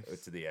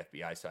 Nice. To the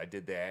FBI. So I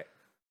did that,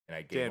 and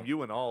I gave them, you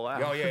went all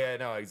out. Oh yeah,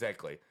 no,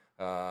 exactly.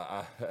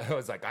 I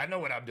was like, I know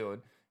what I'm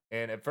doing.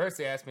 And at first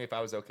they asked me if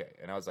I was okay,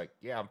 and I was like,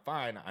 yeah, I'm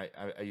fine.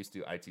 I used to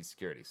do IT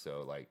security,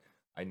 so like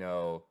I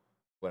know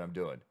what I'm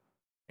doing.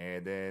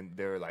 And then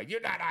they were like,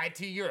 you're not IT,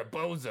 you're a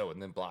bozo,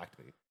 and then blocked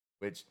me.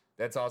 Which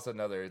that's also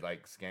another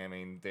like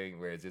scamming thing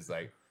where it's just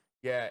like,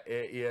 yeah,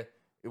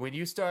 when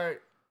you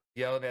start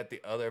yelling at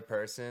the other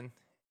person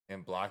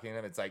and blocking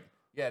them, it's like,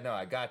 yeah, no,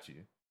 I got you.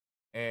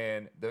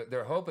 And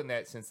they're hoping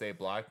that since they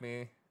blocked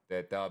me,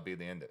 that'll be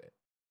the end of it.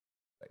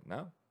 Like, no,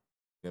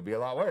 it's gonna be a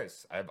lot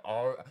worse. I've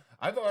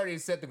already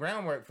set the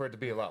groundwork for it to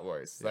be a lot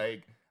worse. Yeah.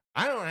 Like,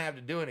 I don't have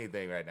to do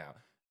anything right now.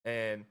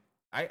 And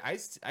I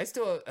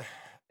still,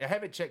 I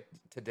haven't checked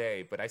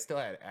today, but I still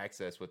had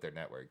access with their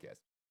network, yes.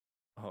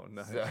 Oh,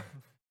 nice. So,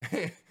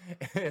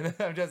 and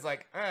I'm just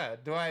like,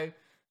 do I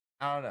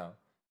don't know.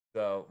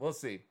 So we'll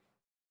see.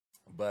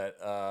 But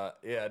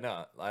yeah,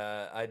 no,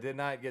 I did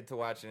not get to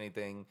watch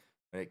anything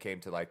when it came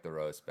to like the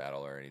roast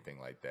battle or anything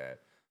like that.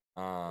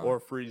 Or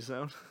Free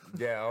Zone.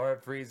 Yeah, or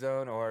Free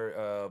Zone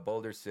or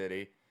Boulder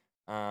City.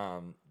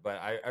 But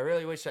I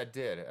really wish I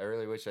did. I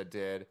really wish I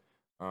did.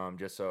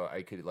 Just so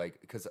I could like,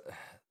 because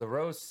the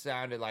roast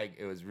sounded like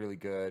it was really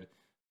good.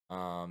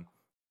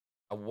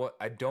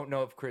 I don't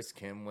know if Chris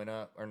Kim went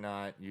up or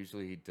not.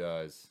 Usually he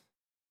does.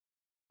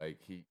 Like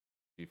he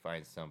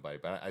finds somebody,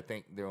 but I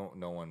think no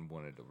one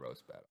wanted to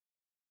roast battle.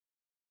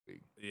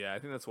 Yeah, I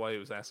think that's why he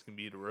was asking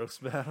me to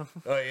roast battle.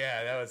 Oh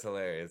yeah, that was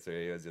hilarious.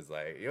 He was just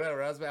like, "You want a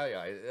roast battle?"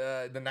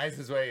 Yeah, the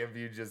nicest way of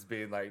you just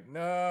being like,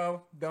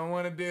 "No, don't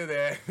want to do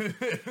that."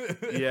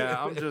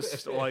 Yeah, I'm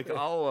just like,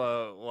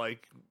 I'll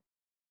like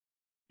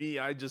me.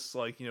 I just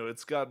like,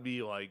 it's got to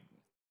be like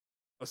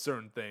a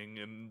certain thing,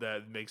 and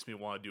that makes me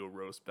want to do a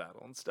roast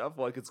battle and stuff.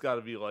 Like, it's got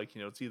to be like,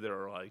 it's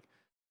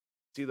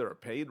either a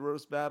paid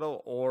roast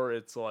battle, or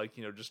it's like,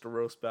 just a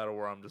roast battle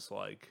where I'm just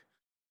like,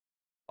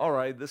 all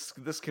right, this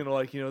can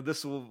like,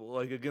 this will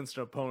like against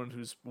an opponent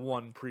who's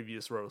won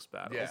previous roast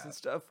battles and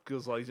stuff,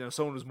 because like,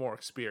 someone who's more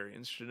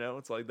experienced,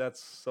 it's like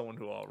that's someone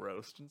who I'll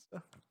roast and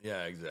stuff.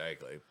 Yeah,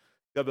 exactly.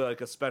 Gotta be like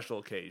a special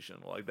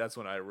occasion, like that's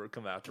when I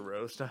come out to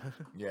roast.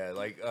 Yeah,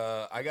 like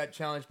I got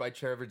challenged by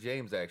Trevor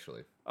James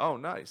actually. Oh,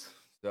 nice.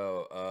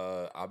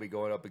 So I'll be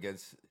going up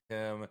against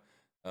him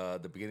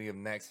the beginning of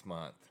next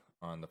month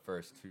on the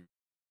first two.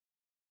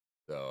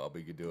 So I'll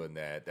be doing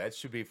that. That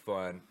should be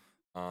fun.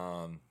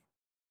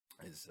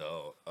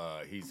 So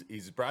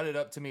he's brought it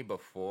up to me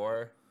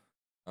before,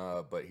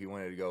 but he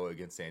wanted to go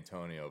against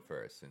Antonio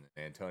first, and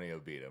Antonio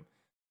beat him.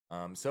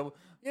 So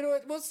you know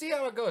what? We'll see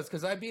how it goes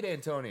because I beat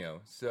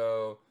Antonio.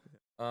 So,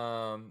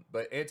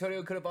 but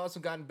Antonio could have also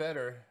gotten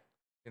better,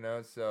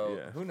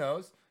 So who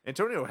knows?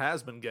 Antonio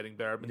has been getting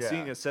better. I've been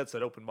seeing his sets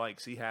at open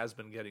mics. He has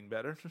been getting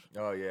better.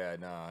 Oh yeah,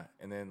 nah.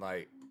 And then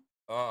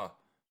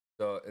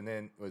and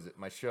then was it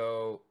my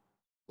show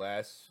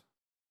last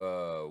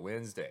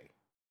Wednesday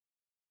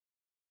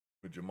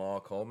with Jamal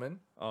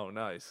Coleman? Oh,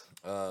 nice.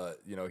 So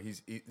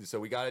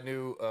we got a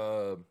new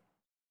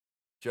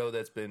show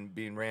that's been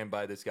being ran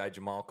by this guy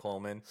Jamal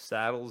Coleman.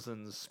 Saddles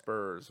and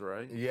Spurs,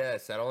 right? Yeah,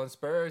 Saddle and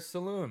Spurs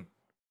Saloon,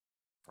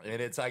 and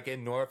it's like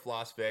in North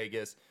Las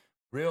Vegas.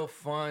 Real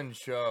fun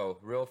show.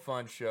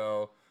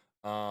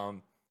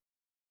 I'm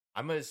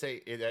gonna say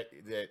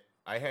that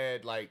I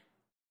had like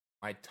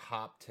my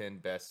top 10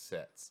 best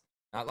sets.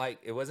 Not like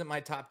it wasn't my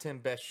top 10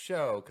 best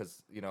show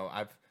because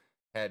I've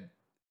had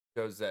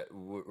shows that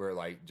were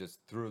like just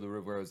through the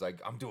roof where it was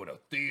like I'm doing a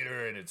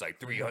theater and it's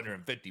like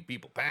 350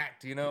 people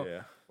packed.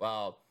 Yeah.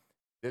 Well,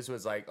 this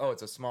was like, oh,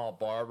 it's a small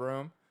bar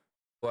room,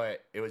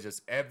 but it was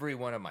just every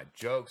one of my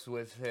jokes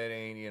was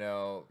hitting.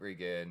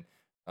 Freaking.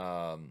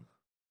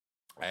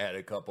 I had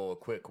a couple of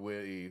quick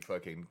witty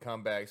fucking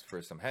comebacks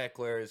for some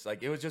hecklers.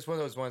 Like it was just one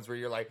of those ones where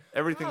you're like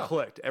everything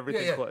clicked.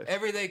 Everything clicked.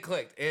 Everything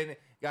clicked. And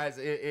guys,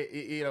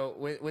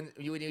 when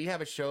you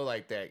have a show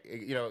like that,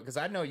 because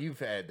I know you've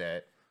had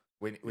that.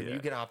 When you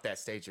get off that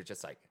stage, you're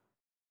just like,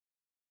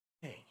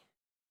 dang,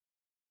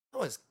 that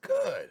was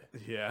good.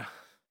 Yeah,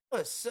 that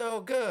was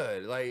so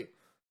good. Like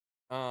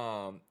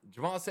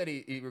Jamal said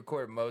he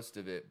recorded most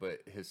of it, but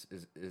his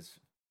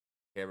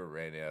camera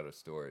ran out of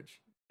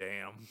storage.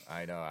 Damn.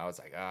 I know. I was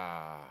like,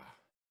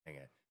 dang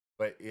it.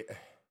 But it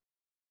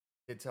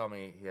did tell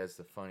me he has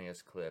the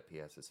funniest clip he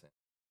has to sing.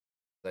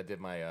 I did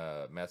my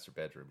master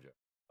bedroom joke.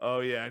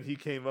 Oh, yeah. And he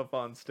came up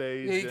on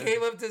stage. He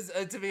came up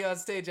to me on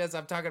stage as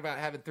I'm talking about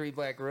having 3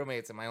 black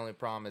roommates. And my only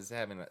problem is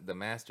having the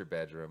master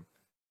bedroom,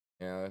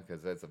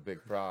 because that's a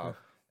big problem.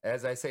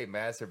 As I say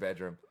master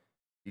bedroom,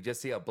 you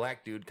just see a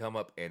black dude come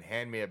up and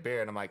hand me a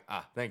beer. And I'm like,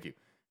 thank you.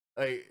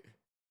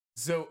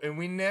 So, and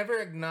we never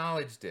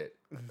acknowledged it.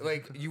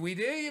 Like, we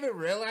didn't even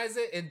realize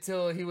it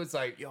until he was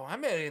like, yo,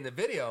 I'm editing the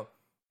video,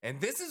 and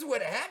this is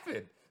what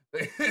happened. So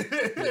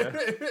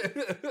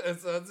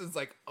it's just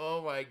like,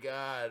 oh my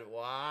God,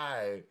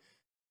 why?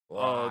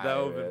 Oh, that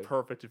would have been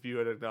perfect if you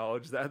had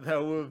acknowledged that.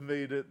 That would have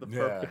made it the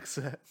perfect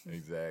set.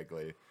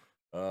 Exactly.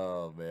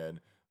 Oh, man.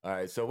 All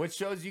right, so what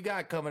shows you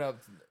got coming up?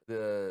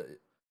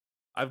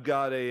 I've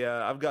got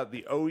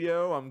the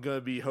Oyo. I'm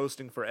gonna be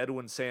hosting for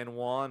Edwin San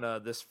Juan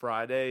this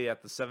Friday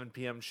at the 7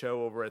 p.m.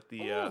 show over at the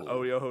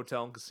Oyo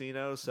Hotel and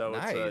Casino. So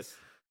nice.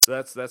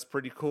 That's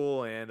pretty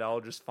cool, and I'll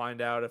just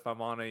find out if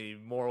I'm on any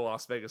more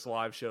Las Vegas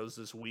live shows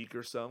this week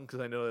or something, because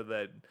I know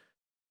that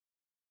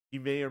he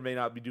may or may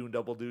not be doing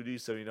double duty.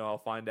 So I'll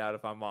find out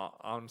if I'm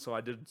on. So I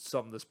did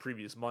some this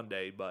previous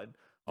Monday, but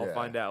I'll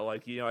find out,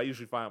 like, I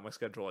usually find out my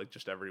schedule, like,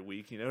 just every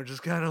week,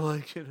 just kind of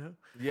like,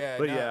 Yeah.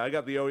 But I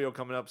got the Oyo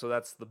coming up, so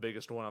that's the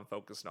biggest one I'm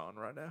focused on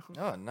right now.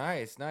 Oh,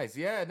 nice.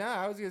 Yeah, no,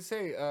 I was going to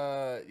say,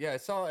 I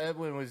saw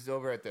Edwin was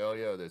over at the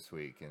Oyo this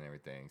week and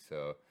everything.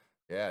 So,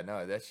 yeah,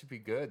 no, that should be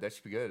good.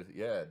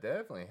 Yeah,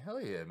 definitely. Hell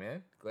yeah,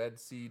 man. Glad to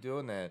see you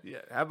doing that.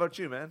 Yeah. How about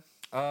you, man?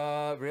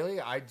 Really?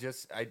 I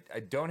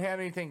don't have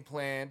anything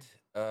planned.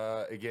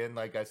 Again,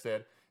 like I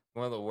said,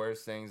 one of the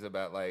worst things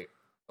about, like,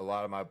 a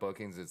lot of my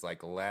bookings is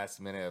like last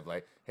minute of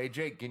like, hey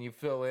Jake, can you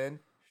fill in?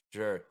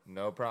 Sure,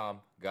 no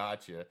problem,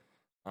 gotcha.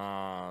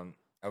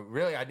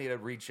 I need to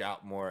reach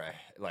out more,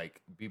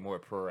 like be more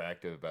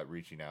proactive about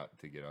reaching out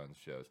to get on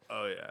shows.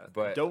 Oh yeah,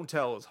 But don't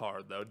tell is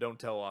hard though. Don't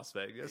tell Las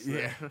Vegas.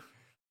 yeah.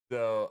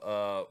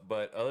 So,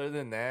 but other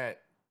than that,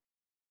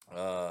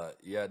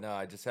 yeah, no,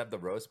 I just have the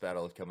roast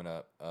battle coming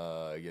up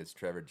against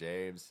Trevor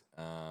James.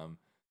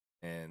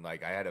 And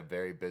like I had a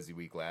very busy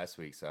week last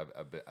week, so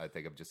I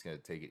think I'm just gonna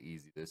take it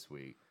easy this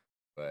week.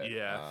 But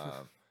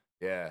Yeah.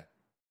 yeah.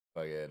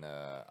 Fucking,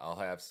 I'll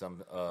have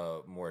some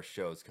more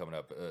shows coming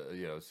up,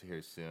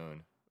 here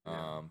soon.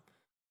 Yeah.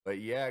 But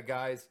yeah,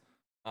 guys,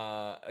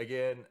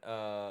 again,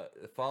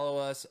 follow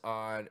us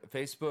on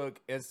Facebook,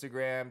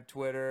 Instagram,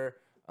 Twitter.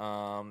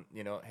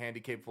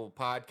 Handicapable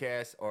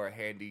Podcast or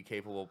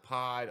Handicapable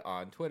Pod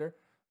on Twitter.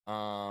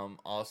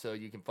 Also,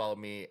 you can follow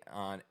me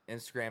on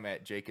Instagram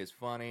at Jake is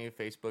Funny,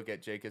 Facebook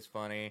at Jake is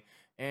Funny,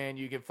 and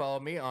you can follow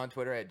me on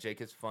Twitter at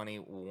Jake is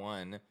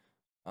Funny1.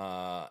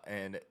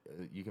 And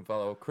you can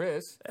follow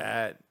Chris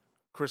at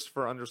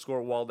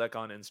Christopher_Waldeck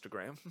on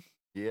Instagram.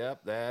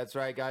 Yep, that's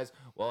right, guys.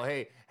 Well,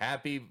 hey,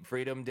 happy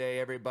Freedom Day,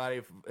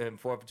 everybody,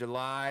 and 4th of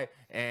July.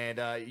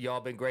 And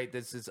y'all been great.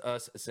 This is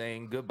us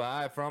saying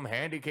goodbye from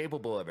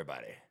Handicapable,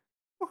 everybody.